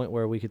to a point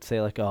where we could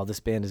say like, oh, this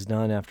band is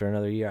done after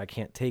another year, I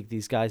can't take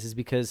these guys, is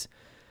because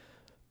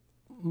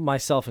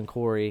myself and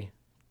Corey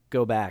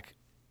go back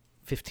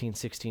 15,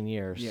 16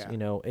 years. Yeah.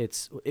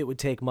 It would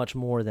take much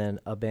more than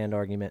a band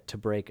argument to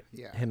break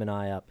him and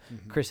I up.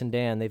 Mhm. Chris and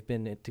Dan, they've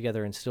been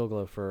together in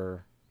Stillglow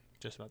for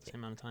just about the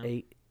same amount of time.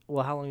 8.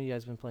 Well, how long have you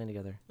guys been playing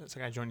together? It's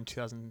like I joined in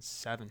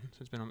 2007, so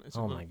it's been.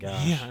 Oh my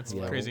gosh. Yeah, it's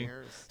Yeah. crazy.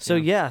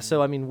 So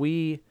so I mean,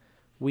 we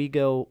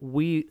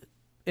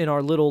in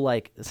our little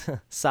like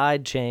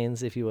side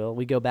chains, if you will,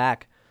 we go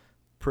back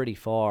pretty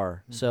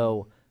far. Mm-hmm.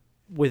 So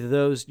with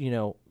those,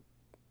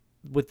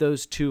 with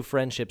those two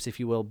friendships, if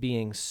you will,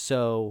 being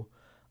so,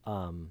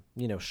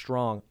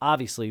 strong.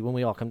 Obviously, when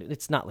we all come,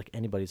 it's not like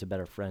anybody's a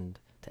better friend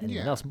to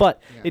anyone else,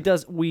 but it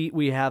does.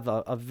 We have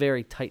a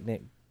very tight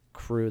knit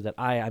crew that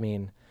I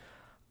mean,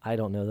 I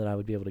don't know that I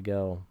would be able to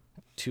go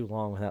too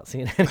long without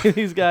seeing any of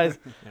these guys.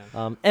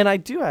 And I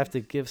do have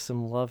to give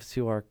some love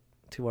to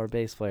our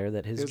bass player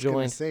that has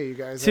joined. Say, you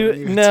guys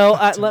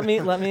let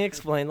me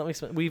explain.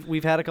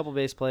 We've had a couple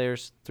bass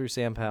players through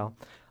Sam Powell,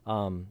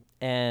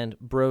 and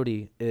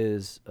Brody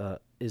is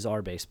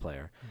our bass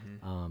player.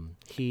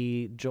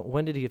 Mm-hmm.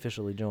 When did he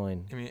officially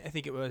join? I mean, I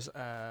think it was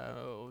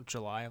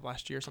July of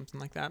last year, something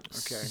like that.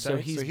 Okay, so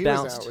he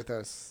was out with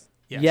us.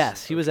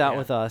 Yes, he was out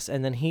with us,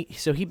 and then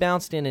he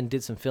bounced in and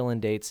did some fill-in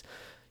dates.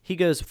 He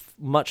goes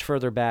much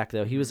further back,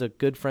 though. He was a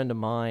good friend of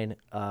mine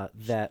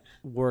that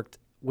worked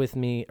with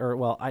me,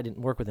 I didn't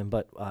work with him,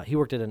 but he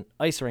worked at an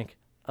ice rink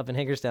up in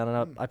Hagerstown,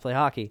 and I play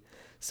hockey.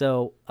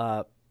 So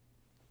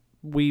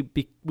we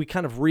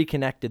kind of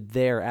reconnected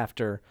there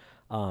after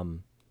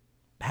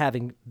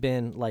having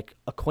been like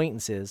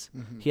acquaintances.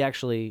 Mm-hmm. He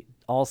actually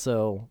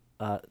also,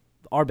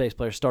 our bass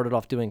player, started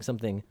off doing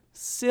something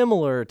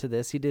similar to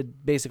this. He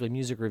did basically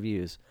music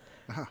reviews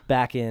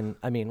back in,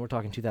 we're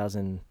talking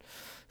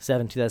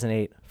 2007,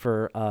 2008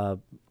 for a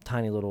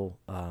tiny little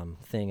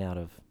thing out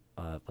of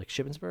like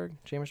Shippensburg,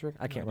 Chambersburg.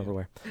 I can't remember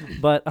where.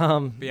 But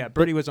yeah,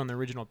 Brody was on the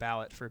original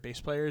ballot for bass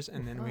players,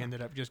 and then we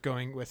ended up just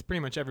going with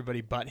pretty much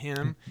everybody but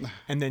him.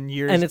 And then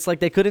and it's like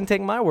they couldn't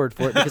take my word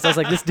for it, because I was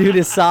like, this dude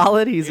is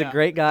solid. He's a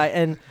great guy,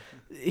 and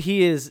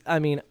he is. I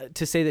mean,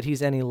 to say that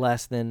he's any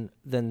less than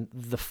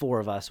the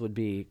four of us would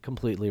be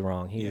completely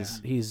wrong.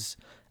 He's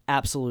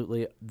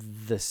absolutely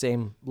the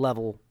same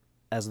level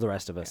as the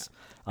rest of us.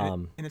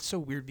 And it's so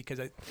weird because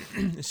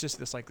it's just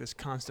this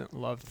constant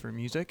love for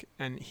music,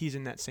 and he's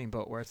in that same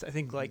boat where I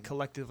think like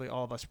collectively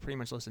all of us pretty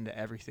much listen to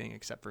everything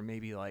except for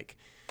maybe like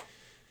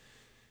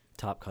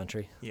Top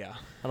Country. Yeah.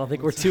 I don't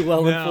think we're too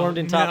well informed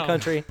in Top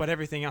Country. But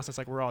everything else, it's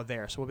like we're all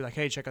there. So we'll be like,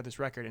 hey, check out this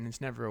record, and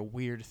it's never a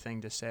weird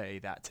thing to say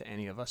that to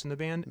any of us in the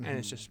band, and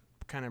it's just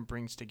kind of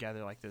brings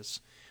together like this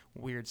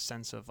weird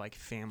sense of like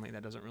family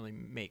that doesn't really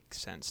make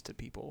sense to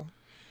people.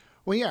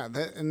 Well, yeah,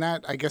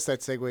 that I guess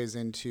that segues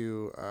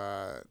into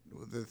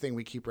the thing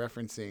we keep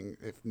referencing.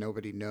 If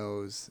nobody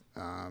knows,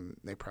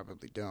 they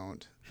probably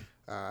don't.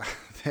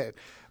 That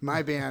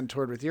my band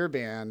toured with your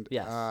band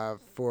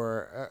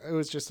for it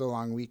was just a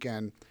long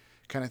weekend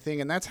kind of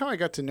thing, and that's how I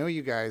got to know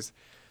you guys.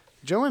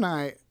 Joe and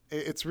I,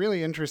 it's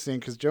really interesting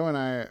because Joe and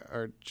I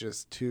are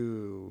just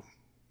two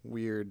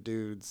weird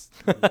dudes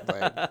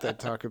that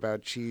talk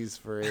about cheese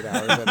for 8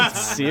 hours at a time.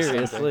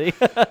 Seriously.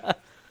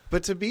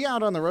 But to be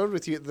out on the road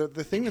with you,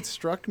 the thing that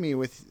struck me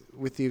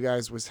with you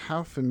guys was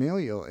how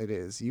familial it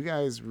is. You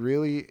guys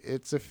really,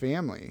 it's a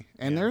family.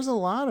 And there's a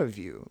lot of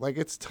you. Like,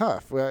 it's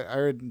tough. Well, I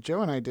heard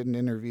Joe and I did an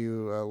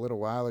interview a little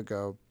while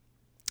ago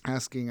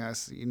asking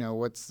us,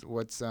 what's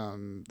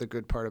the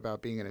good part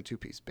about being in a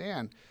two-piece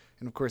band?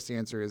 And, of course, the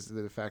answer is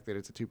the fact that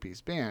it's a two-piece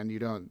band.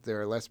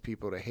 There are less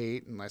people to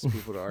hate and less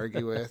people to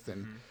argue with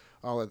and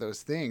all of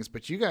those things.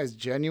 But you guys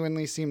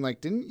genuinely seem like,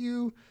 didn't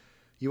you...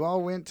 You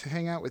all went to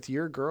hang out with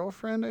your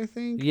girlfriend, I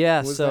think?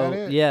 Yeah, Was that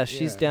it? Yeah,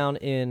 she's down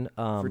in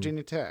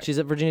Virginia Tech. She's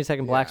at Virginia Tech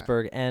in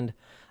Blacksburg, and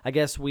I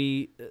guess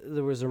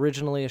there was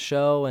originally a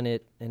show and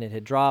it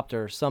had dropped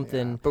or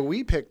something. Yeah, but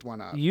we picked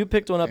one up. You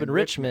picked one up in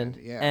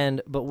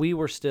Richmond, but we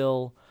were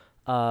still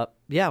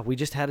we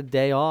just had a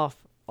day off.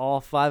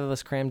 All 5 of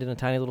us crammed in a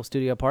tiny little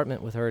studio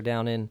apartment with her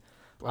down in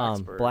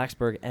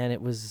Blacksburg, and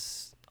it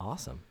was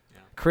awesome. Yeah.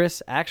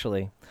 Chris,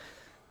 actually,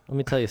 let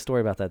me tell you a story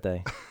about that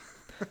day.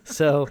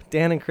 So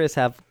Dan and Chris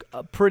have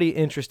a pretty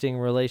interesting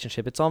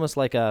relationship. It's almost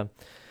like a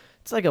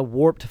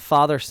warped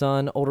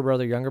father-son, older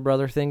brother, younger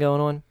brother thing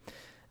going on.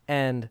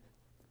 And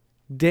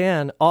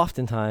Dan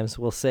oftentimes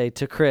will say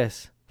to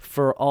Chris,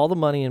 for all the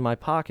money in my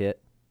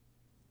pocket,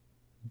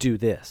 do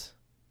this.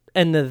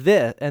 And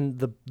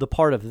the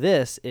part of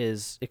this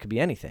is it could be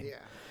anything. Yeah.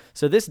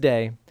 So this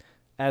day,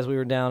 as we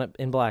were down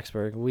in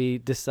Blacksburg, we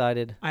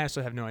decided. I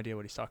also have no idea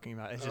what he's talking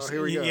about. It's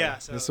here we go. Yeah,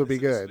 so this will be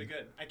good. This will be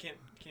good. I can't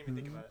even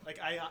think about it. Like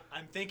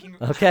I'm thinking.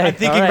 Okay. I'm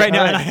thinking right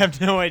now, and I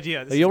have no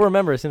idea. You'll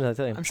remember as soon as I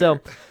tell you. I'm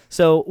sure.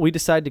 So we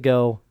decided to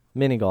go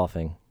mini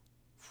golfing.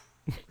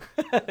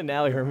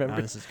 Now we remember.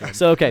 No, this is good.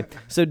 So okay.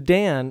 So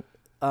Dan,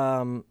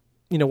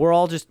 we're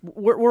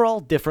all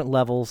different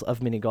levels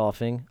of mini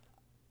golfing.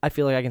 I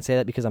feel like I can say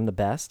that because I'm the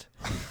best.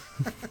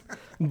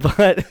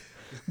 but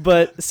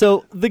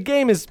so the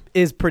game is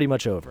pretty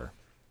much over.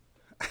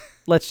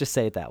 Let's just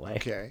say it that way.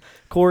 Okay.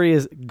 Corey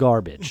is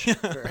garbage.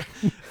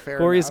 Fair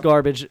Corey is enough.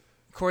 garbage.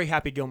 Corey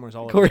Happy Gilmore's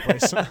all over the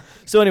place.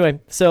 So anyway,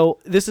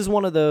 this is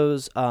one of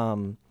those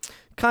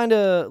kind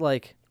of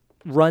like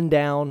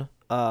rundown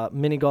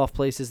mini golf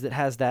places that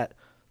has that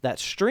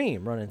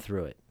stream running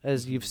through it.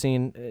 As you've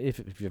seen, if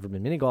you've ever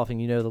been mini golfing,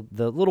 you know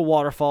the little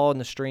waterfall in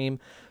the stream.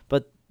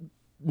 But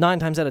 9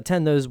 times out of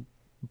 10, those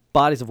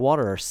bodies of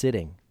water are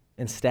sitting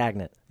and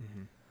stagnant.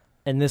 Mm-hmm.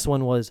 And this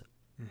one was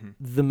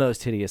the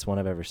most hideous one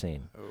I've ever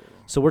seen. Oh.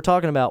 So we're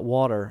talking about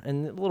water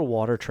and little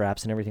water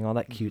traps and everything, all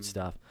that cute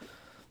stuff.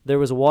 There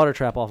was a water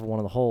trap off of one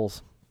of the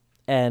holes,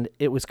 and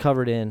it was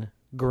covered in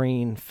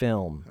green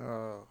film.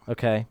 Oh.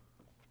 Okay?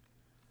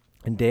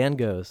 And Dan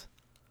goes,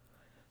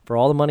 for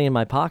all the money in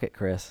my pocket,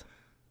 Chris,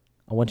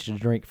 I want you to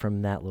drink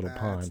from that little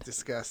pond. That's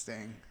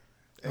disgusting.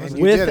 And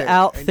you did it.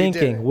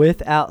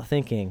 Without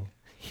thinking,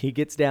 he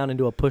gets down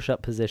into a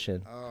push-up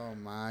position. Oh,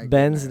 my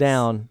bends goodness.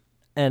 down.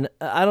 And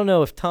I don't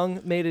know if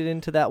tongue made it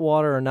into that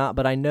water or not,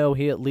 but I know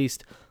he at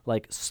least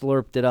like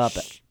slurped it up.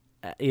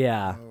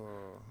 Yeah. Oh.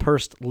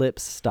 Pursed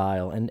lips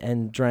style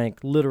and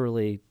drank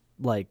literally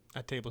like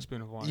a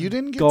tablespoon of water. You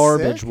didn't get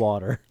garbage sick?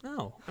 water.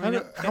 No.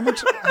 How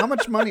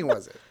much money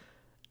was it?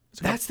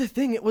 That's the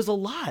thing. It was a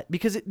lot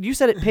because you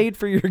said it paid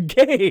for your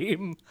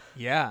game.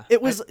 Yeah. It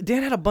was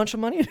Dan had a bunch of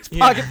money in his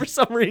pocket for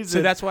some reason.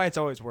 So that's why it's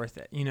always worth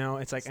it. You know,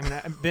 it's like, I mean,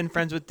 I've been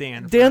friends with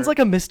Dan. Dan's like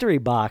a mystery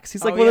box.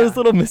 He's like one of those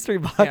little mystery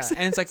boxes. Yeah.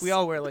 And it's like we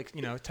all wear like,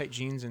 you know, tight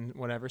jeans and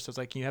whatever. So it's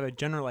like you have a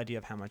general idea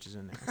of how much is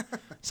in there.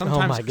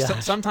 Sometimes, my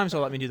gosh. Sometimes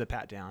they'll let me do the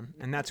pat down,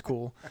 and that's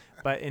cool.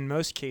 But in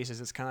most cases,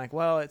 it's kind of like,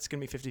 well, it's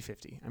going to be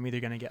 50-50. I'm either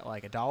going to get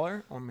like $1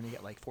 or I'm going to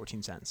get like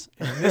 14 cents.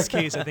 And in this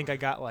case, I think I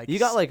got like... You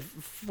got like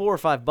 $4 or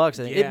 $5. I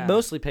think. Yeah. It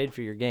mostly paid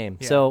for your game.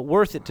 Yeah. So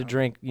worth it to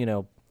drink, you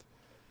know,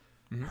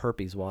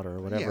 herpes water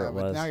or whatever it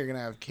was. But now you're going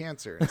to have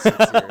cancer in 6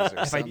 years or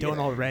if I don't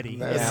already.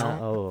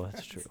 Oh,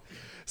 that's true.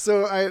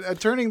 So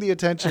turning the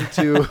attention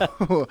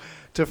to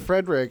to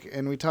Frederick,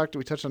 and we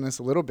touched on this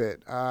a little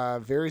bit.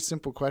 Very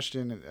simple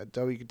question.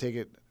 Doe, you can take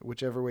it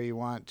whichever way you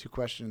want. 2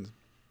 questions.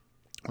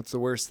 What's the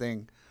worst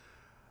thing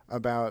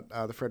about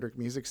the Frederick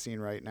music scene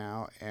right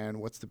now,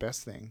 and what's the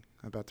best thing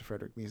about the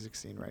Frederick music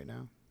scene right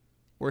now?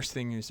 Worst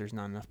thing is there's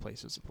not enough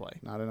places to play.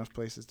 Not enough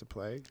places to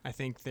play? I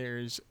think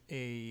there's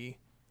a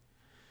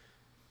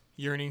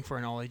yearning for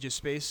an all-ages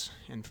space,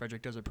 and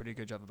Frederick does a pretty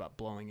good job about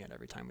blowing it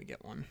every time we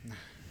get one.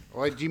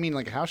 Well, do you mean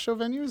like house show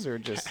venues or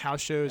just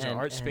house shows or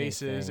art anything,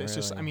 spaces? It's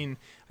just, really.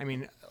 I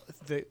mean,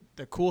 the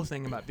cool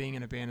thing about being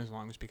in a band as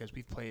long is because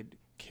we've played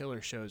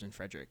killer shows in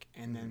Frederick,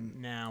 and then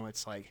now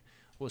it's like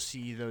we'll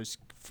see those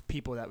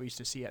people that we used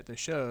to see at the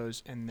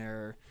shows, and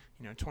they're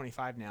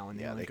 25 now, and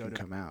they only go to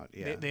come out.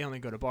 Yeah, they only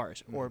go to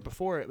bars. Or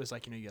before it was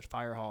like you had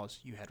fire halls,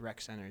 you had rec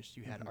centers,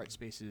 you had art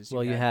spaces.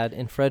 Well, you had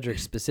in Frederick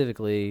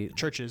specifically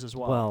churches as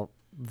well. Well,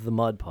 the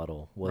Mud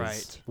Puddle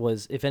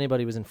was if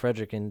anybody was in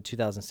Frederick in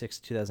 2006,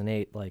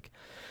 2008, like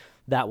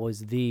that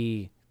was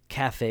the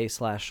cafe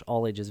 /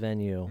 all ages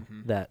venue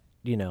that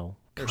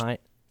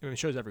it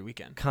shows every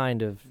weekend.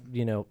 Kind of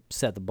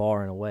set the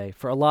bar in a way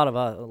for a lot of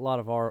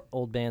our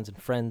old bands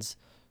and friends,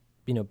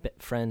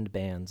 friend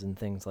bands and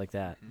things like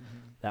that.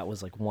 That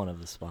was like one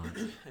of the spots.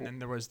 And then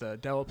there was the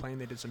Dell playing.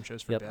 They did some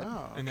shows for a bit.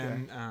 Oh, okay. And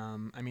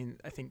then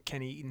I think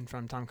Kenny Eaton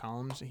from Tom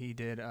Collins, he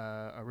did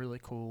a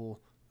really cool.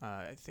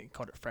 I think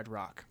called it Fred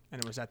Rock,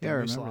 and it was at the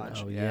Moose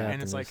Lodge. Oh yeah,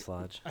 and it's Moose like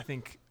Lodge. I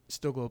think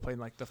Still Glow played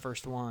like the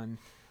first one,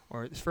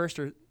 or first,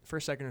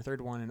 second, or third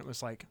one, and it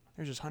was like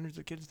there's just hundreds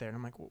of kids there, and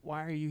I'm like,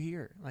 why are you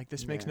here? Like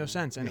this makes no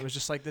sense, and it was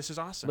just like this is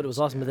awesome. But it was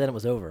awesome, but then it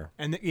was over.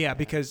 And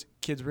because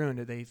kids ruined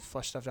it, they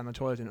flushed stuff down the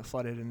toilet and it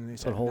flooded, and they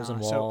said put holes in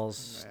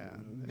walls, So,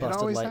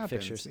 busted light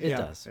fixtures. It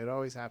does. It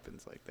always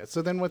happens like that.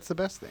 So then, what's the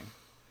best thing?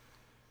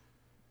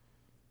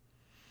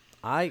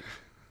 I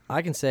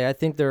can say I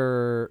think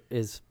there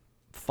is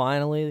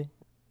finally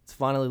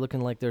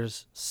looking like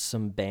there's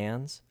some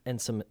bands and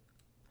some.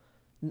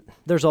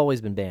 There's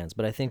always been bands,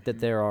 but I think that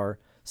there are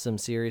some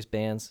serious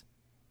bands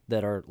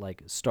that are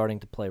like starting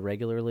to play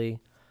regularly.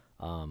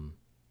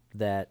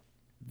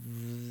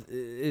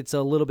 It's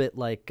a little bit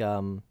like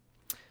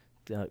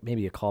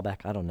maybe a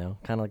callback. I don't know,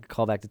 kind of like a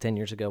callback to 10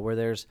 years ago, where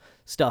there's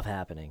stuff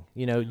happening.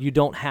 You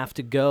don't have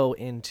to go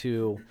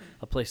into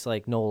a place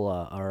like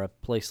NOLA or a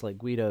place like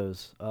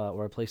Guido's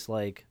or a place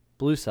like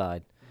Blue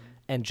Side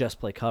and just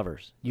play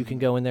covers. You can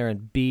go in there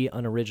and be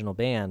an original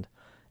band,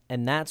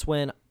 and that's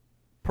when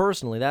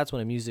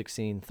a music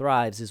scene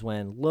thrives, is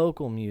when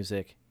local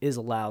music is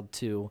allowed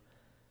to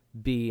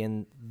be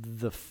in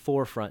the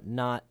forefront,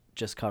 not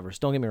just covers.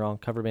 Don't get me wrong,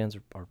 cover bands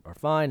are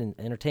fine and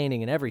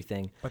entertaining and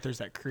everything. But there's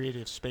that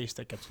creative space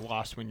that gets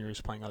lost when you're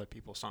just playing other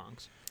people's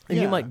songs. And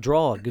you might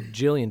draw a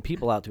gajillion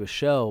people out to a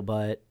show,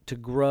 but to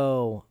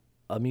grow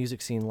a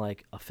music scene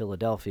like a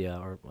Philadelphia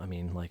or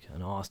like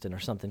an Austin or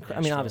something.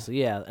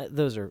 Obviously,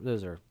 those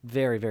are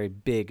very, very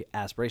big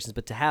aspirations.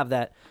 But to have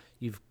that,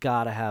 you've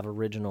got to have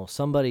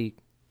somebody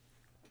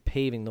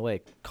paving the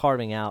way,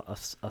 carving out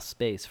a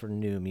space for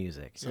new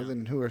music. So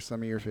then, who are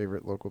some of your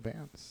favorite local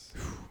bands?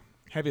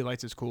 Heavy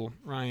Lights is cool.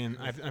 Ryan,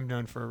 I've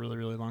known for a really,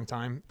 really long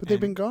time. But they've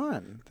been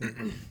gone.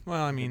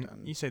 Well, I mean,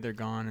 you say they're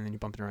gone, and then you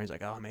bump it around. He's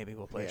like, oh, maybe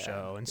we'll play a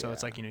show. And so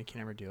it's like, you can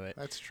never do it.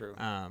 That's true.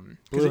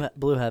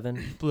 Blue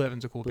Heaven. Blue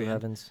Heaven's a cool Blue band.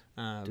 Heaven's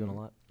doing a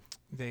lot.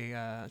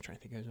 I'm trying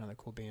to think of another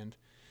cool band.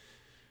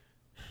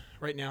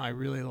 Right now, I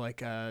really like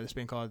this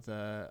band called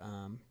the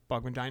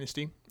Bogman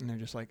Dynasty, and they're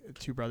just like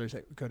two brothers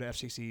that go to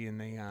FCC, and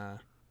they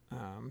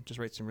just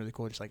write some really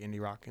cool, just like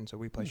indie rock. And so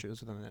we play shows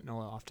with them at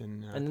NOLA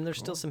often. And then there's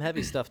still some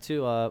heavy stuff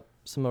too.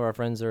 Some of our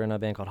friends are in a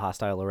band called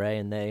Hostile Array,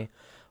 and they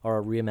are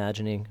a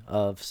reimagining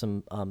of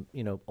some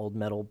old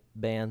metal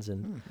bands,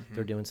 and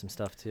they're doing some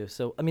stuff too.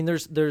 So I mean,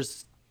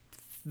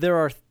 there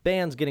are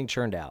bands getting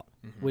churned out,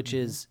 which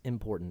is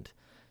important.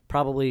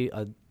 Probably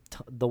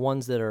the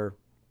ones that are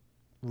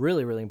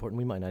really, really important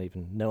we might not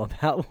even know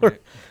about.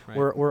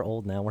 We're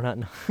old now. We're not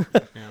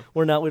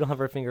we don't have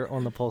our finger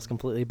on the pulse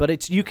completely,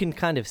 but you can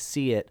kind of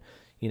see it,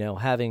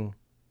 having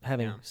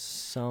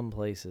some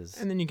places.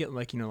 And then you get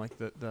like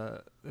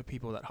the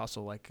people that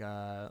hustle like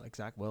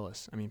Zach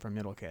Willis. I mean, from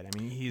Middle Kid. I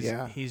mean,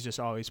 he's just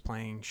always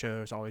playing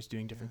shows, always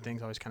doing different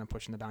things, always kind of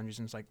pushing the boundaries,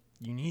 and it's like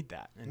you need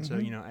that. And so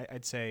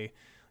I'd say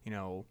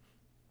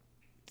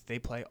they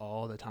play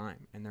all the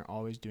time, and they're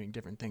always doing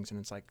different things, and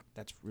it's like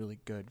that's really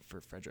good for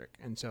Frederick.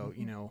 And so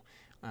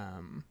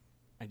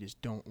I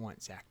just don't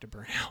want Zach to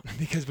burn out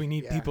because we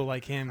need people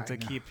like him to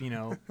keep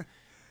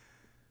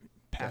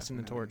passing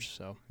the torch.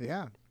 So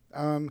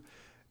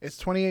it's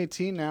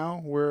 2018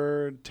 now.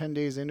 We're 10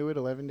 days into it,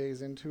 11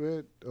 days into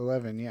it.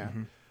 11, yeah.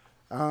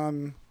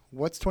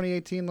 What's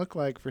 2018 look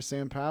like for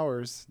Sam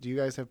Powers? Do you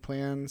guys have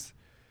plans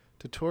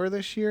to tour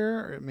this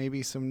year, or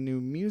maybe some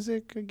new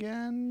music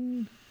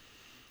again?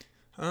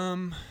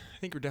 I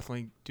think we're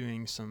definitely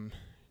doing some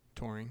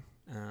touring.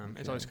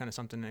 It's always kind of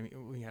something. I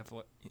mean, we have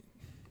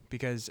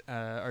because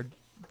our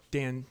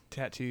Dan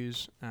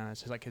Tattoos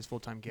is like his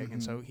full-time gig,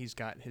 and so he's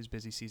got his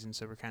busy season.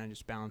 So we're kind of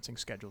just balancing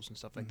schedules and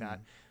stuff like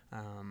that.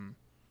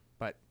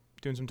 But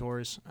doing some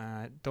tours.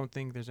 Don't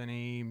think there's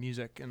any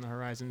music in the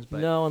horizons. But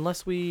no,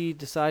 unless we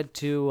decide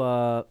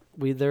to.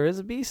 There is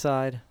a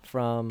B-side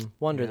from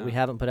Wonder that we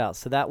haven't put out,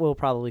 so that will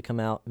probably come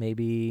out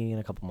maybe in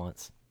a couple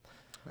months.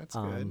 That's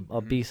good.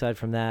 A B-side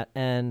from that.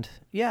 And,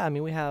 I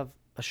mean, we have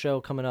a show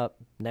coming up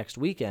next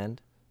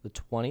weekend, the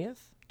 20th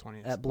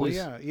at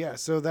Blues. Yeah.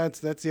 So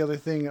that's the other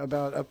thing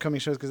about upcoming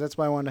shows, because that's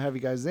why I wanted to have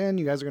you guys in.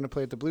 You guys are going to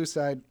play at the Blue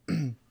Side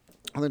on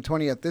the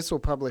 20th. This will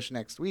publish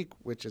next week,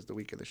 which is the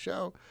week of the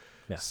show.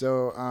 Yeah.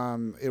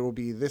 So it will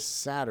be this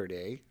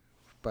Saturday.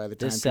 By the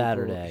time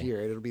people hear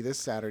it, it'll be this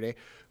Saturday.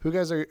 Who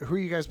are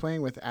you guys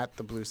playing with at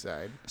the Blue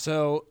Side?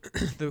 So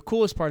the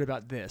coolest part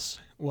about this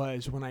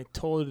was when I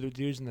told the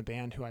dudes in the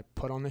band who I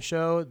put on the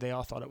show, they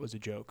all thought it was a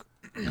joke.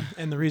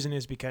 And the reason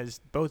is because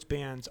both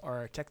bands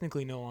are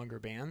technically no longer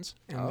bands,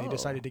 and they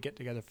decided to get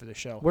together for the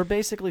show. We're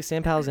basically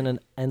Sam Powell's in an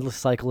endless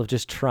cycle of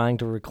just trying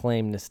to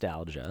reclaim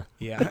nostalgia.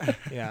 Yeah.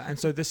 And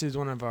so this is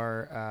one of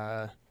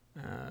our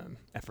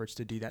efforts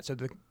to do that. So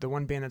the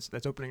one band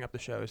that's opening up the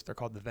shows, they're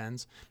called the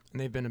Vens, and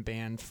they've been a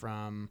band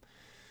from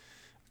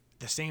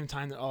the same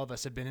time that all of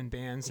us have been in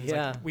bands. It's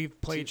like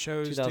we've played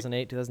shows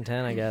 2008,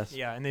 2010, I guess.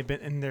 Yeah, and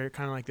they're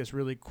kind of like this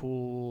really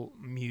cool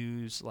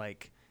Muse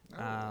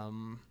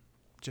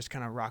just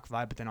kind of rock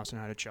vibe, but then also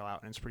know how to chill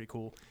out, and it's pretty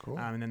cool.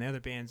 And then the other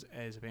band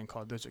is a band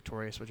called Those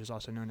Victorious, which is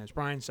also known as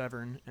Brian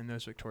Severn and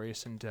Those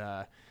Victorious, and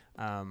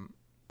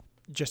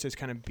just as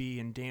kind of B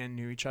and Dan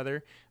knew each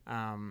other,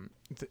 a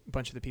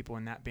bunch of the people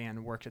in that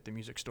band worked at the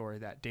music store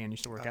that Dan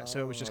used to work at. So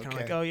it was just kind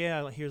of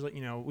like, here's like,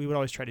 we would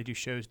always try to do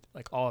shows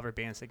like all of our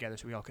bands together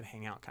so we all could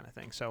hang out kind of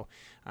thing. So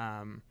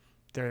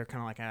they're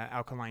kind of like an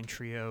Alkaline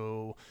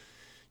Trio,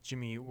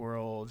 Jimmy Eat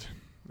World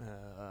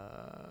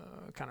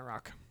kind of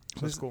rock.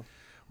 So it's cool.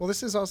 Well,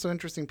 this is also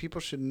interesting.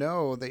 People should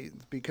know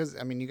because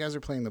you guys are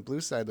playing the Blue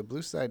Side. The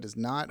Blue Side does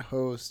not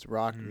host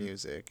rock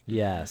music.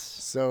 Yes.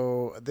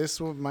 So this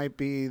might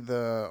be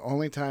the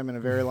only time in a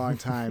very long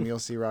time you'll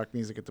see rock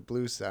music at the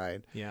Blue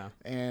Side. Yeah.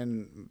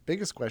 And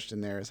biggest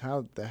question there is,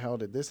 how the hell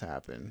did this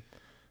happen?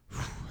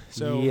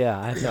 So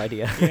I have no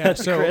idea. Yeah,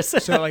 so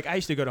like I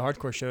used to go to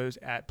hardcore shows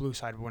at Blue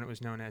Side when it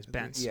was known as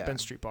Ben's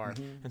Street Bar,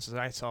 and so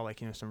I saw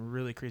like some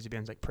really crazy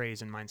bands like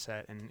Praise and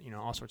Mindset and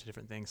all sorts of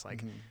different things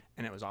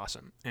and it was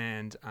awesome.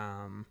 And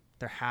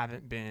there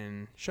haven't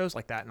been shows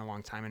like that in a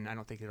long time, and I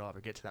don't think it'll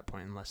ever get to that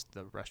point unless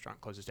the restaurant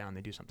closes down and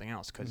they do something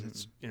else because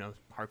it's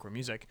hardcore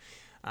music.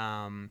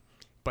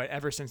 But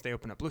ever since they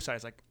opened up Blue Side,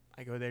 it's like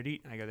I go there to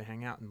eat, and I go there to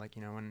hang out, and like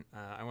when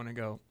I want to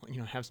go,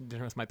 have some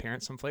dinner with my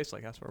parents someplace,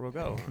 like that's where we'll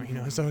go.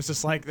 So it's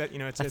just like that.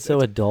 It's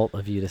so adult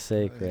of you to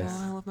say, Chris.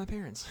 Well, I love my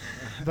parents,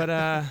 but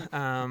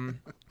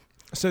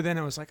so then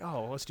I was like,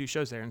 oh, let's do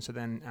shows there. And so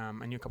then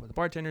I knew a couple of the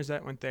bartenders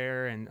that went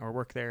there or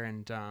worked there,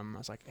 and I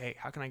was like, hey,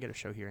 how can I get a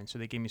show here? And so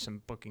they gave me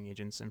some booking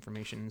agents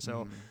information. And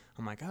so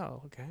I'm like,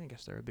 oh, okay, I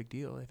guess they're a big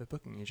deal. They have a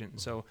booking agent.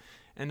 And so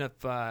I end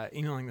up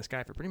emailing this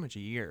guy for pretty much a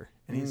year,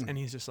 and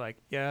he's just like,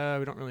 yeah,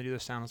 we don't really do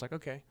this sound. I was like,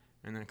 okay.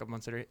 And then a couple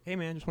months later, hey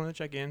man, just wanted to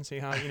check in, see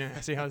how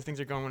things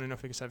are going, and know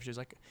if we can stuff. She's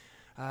like,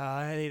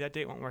 hey, that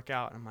date won't work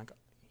out. And I'm like,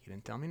 you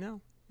didn't tell me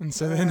no. And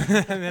so then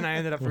and then I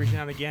ended up reaching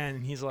out again,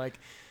 and he's like,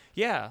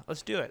 yeah,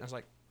 let's do it. And I was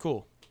like,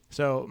 cool.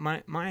 So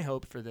my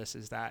hope for this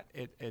is that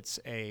it's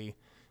a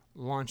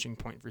launching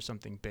point for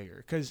something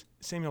bigger, because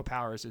Samuel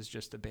Powers is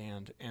just a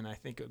band, and I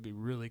think it would be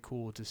really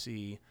cool to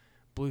see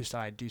Blue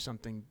Side do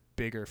something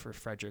bigger for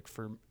Frederick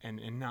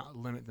and not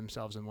limit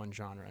themselves in one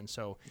genre. And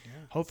so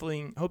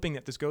hoping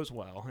that this goes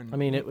well. And I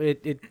mean,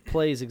 it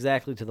plays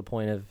exactly to the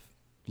point of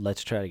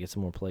let's try to get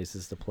some more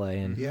places to play.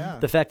 And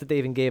the fact that they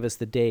even gave us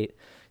the date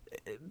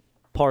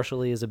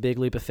partially is a big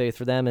leap of faith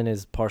for them, and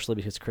is partially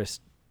because Chris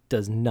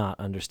does not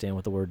understand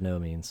what the word no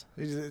means.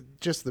 It's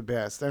just the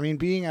best. I mean,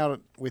 being out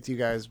with you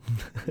guys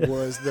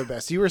was the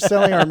best. You were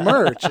selling our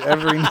merch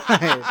every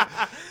night.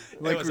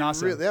 It was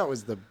awesome. That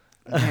was the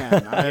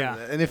man.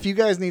 And if you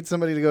guys need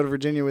somebody to go to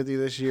Virginia with you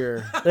this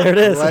year, there it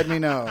is. Let me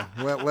know.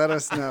 Let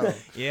us know.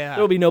 Yeah.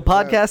 There will be no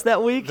podcast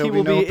that week. He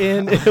will be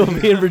in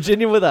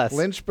Virginia with us.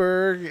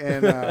 Lynchburg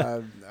and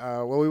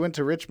well, we went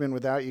to Richmond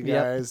without you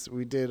guys.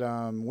 We did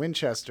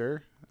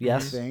Winchester.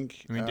 Yes. I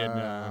think we did.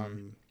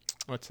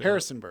 What's it?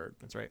 Harrisonburg.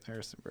 That's right.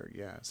 Harrisonburg.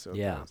 Yeah. So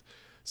yeah.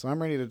 So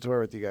I'm ready to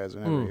tour with you guys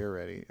whenever you're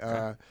ready.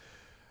 Okay.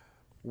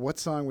 What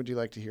song would you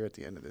like to hear at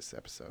the end of this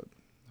episode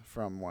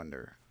from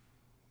Wonder?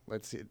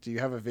 Let's see. Do you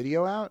have a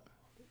video out?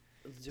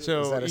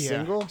 So is that a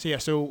single?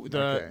 So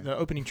the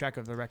opening track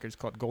of the record is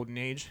called Golden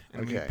Age,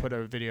 and we put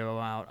a video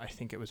out. I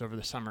think it was over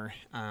the summer,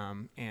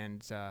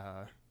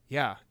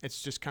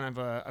 it's just kind of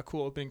a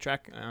cool opening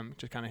track.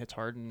 Just kind of hits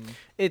hard, and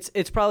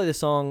it's probably the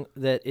song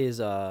that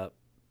is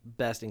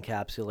best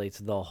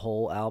encapsulates the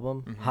whole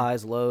album. Mm-hmm.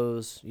 Highs,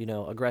 lows,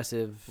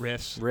 aggressive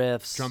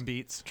riffs,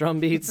 drum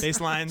beats,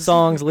 bass lines,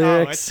 songs,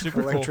 lyrics, it's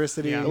super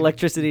electricity, cool.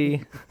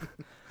 electricity.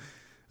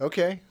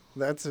 Okay,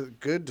 that's a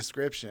good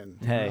description.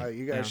 Hey,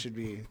 you guys should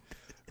be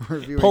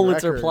reviewing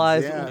Pulitzer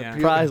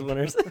records. Prize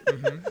winners.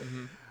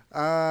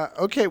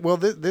 Okay, well,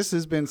 this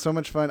has been so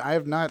much fun.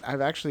 I've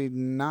actually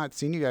not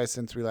seen you guys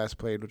since we last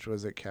played, which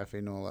was at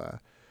Cafe Nola.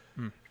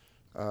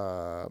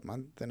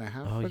 Month and a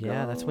half ago.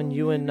 Yeah, that's when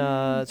you and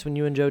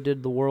Joe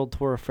did the world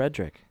tour of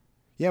Frederick.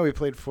 Yeah, we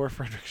played 4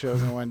 Frederick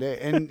shows in one day,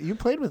 and you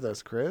played with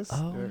us, Chris.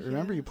 Oh,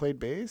 remember you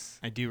played bass?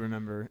 I do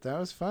remember. That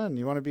was fun.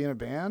 You want to be in a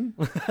band?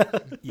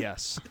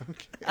 Yes.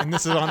 Okay. And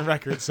this is on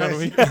record, so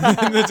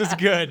this is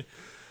good.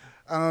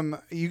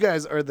 You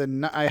guys are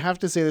I have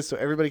to say this so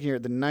everybody can hear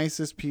it, the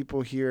nicest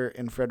people here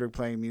in Frederick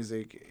playing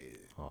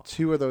music.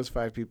 2 of those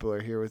 5 people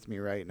are here with me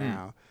right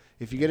now.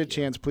 If you get a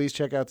chance, please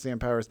check out Sam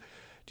Powers.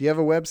 Do you have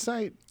a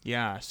website?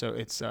 Yeah, so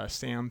it's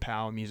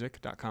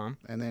sampowmusic.com.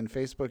 And then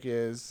Facebook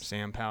is?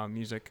 Sam Pow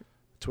Music.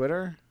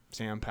 Twitter?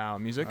 Sam Pow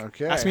Music.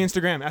 Okay. Ask me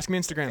Instagram.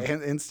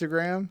 And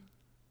Instagram?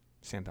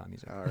 Sam Pow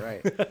Music. All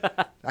right.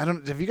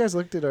 Have you guys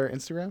looked at our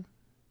Instagram?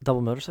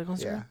 Double Motorcycle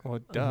Instagram? Yeah. Well,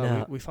 duh.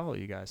 No. We follow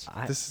you guys.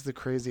 This is the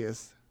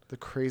craziest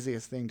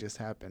thing just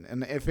happened.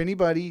 And if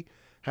anybody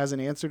has an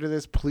answer to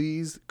this,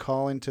 please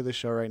call into the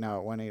show right now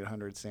at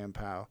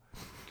 1-800-SAM-POW.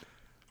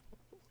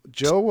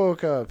 Joe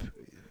woke up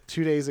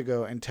 2 days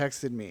ago and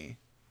texted me.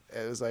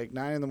 It was like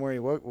 9 in the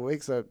morning.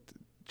 Wakes up,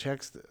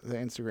 checks the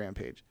Instagram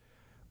page.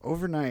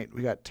 Overnight,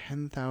 we got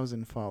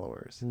 10,000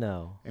 followers.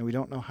 No. And we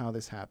don't know how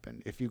this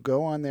happened. If you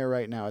go on there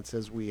right now, it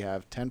says we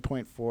have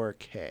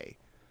 10.4K.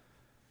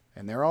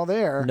 And they're all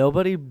there.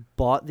 Nobody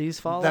bought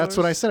these followers? That's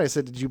what I said. I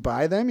said, did you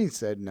buy them? He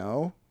said,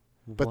 no.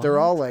 But they're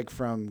all like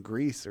from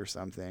Greece or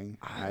something.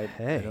 I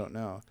don't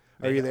know.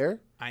 Are you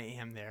there? I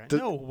am there.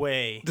 No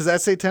way. Does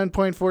that say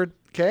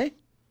 10.4K?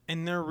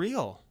 And they're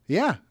real.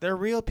 Yeah. They're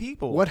real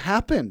people. What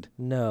happened?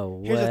 No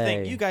way. Here's the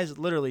thing. You guys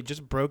literally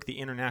just broke the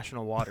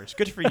international waters.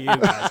 Good for you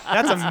guys.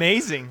 That's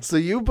amazing. So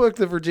you booked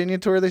the Virginia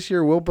tour this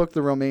year. We'll book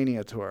the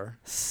Romania tour.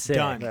 Sick.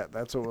 Done.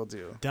 That's what we'll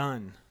do.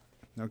 Done.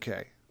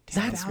 Okay.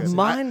 That's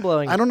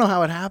mind-blowing. I don't know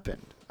how it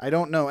happened. I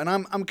don't know. And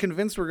I'm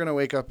convinced we're going to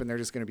wake up and they're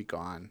just going to be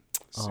gone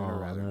sooner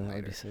rather than later. That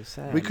would be so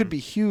sad. We could be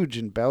huge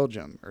in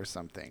Belgium or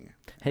something.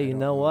 Hey, you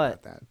know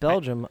what?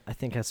 Belgium, I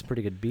think, has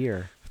pretty good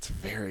beer. That's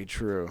very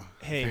true.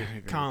 Hey, very,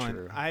 very Colin,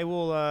 true. I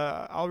will.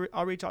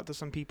 I'll reach out to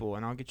some people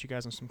and I'll get you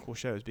guys on some cool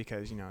shows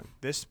because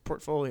this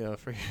portfolio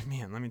for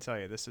man. Let me tell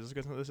you, this is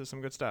good. This is some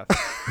good stuff.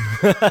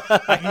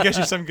 I can get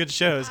you some good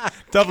shows.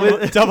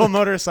 Double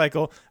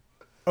motorcycle,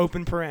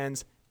 open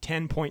parens.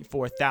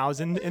 10.4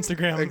 thousand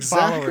Instagram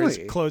followers,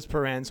 close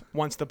parens,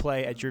 wants to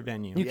play at your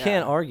venue. You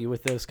can't argue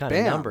with those kind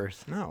of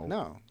numbers.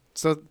 No.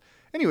 So,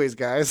 anyways,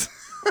 guys,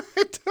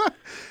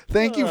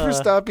 thank you for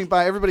stopping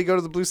by. Everybody go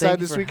to the Blue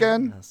Side this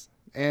weekend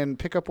and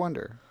pick up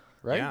Wonder,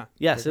 right? Yeah.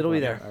 Yes, it'll be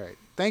there. All right.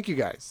 Thank you,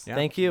 guys. Yeah.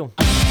 Thank you.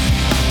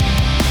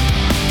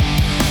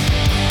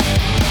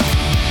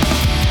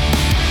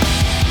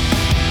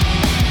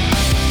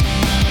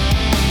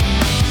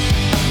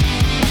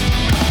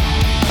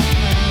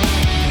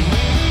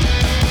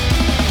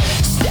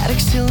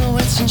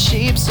 Silhouettes and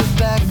shapes of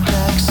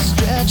backpacks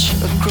stretch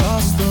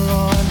across the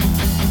lawn.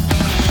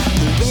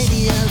 The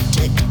radio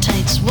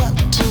dictates what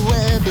to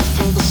wear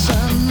before the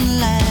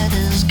sunlight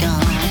is gone.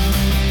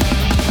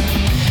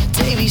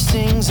 baby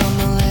sings on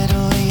the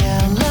little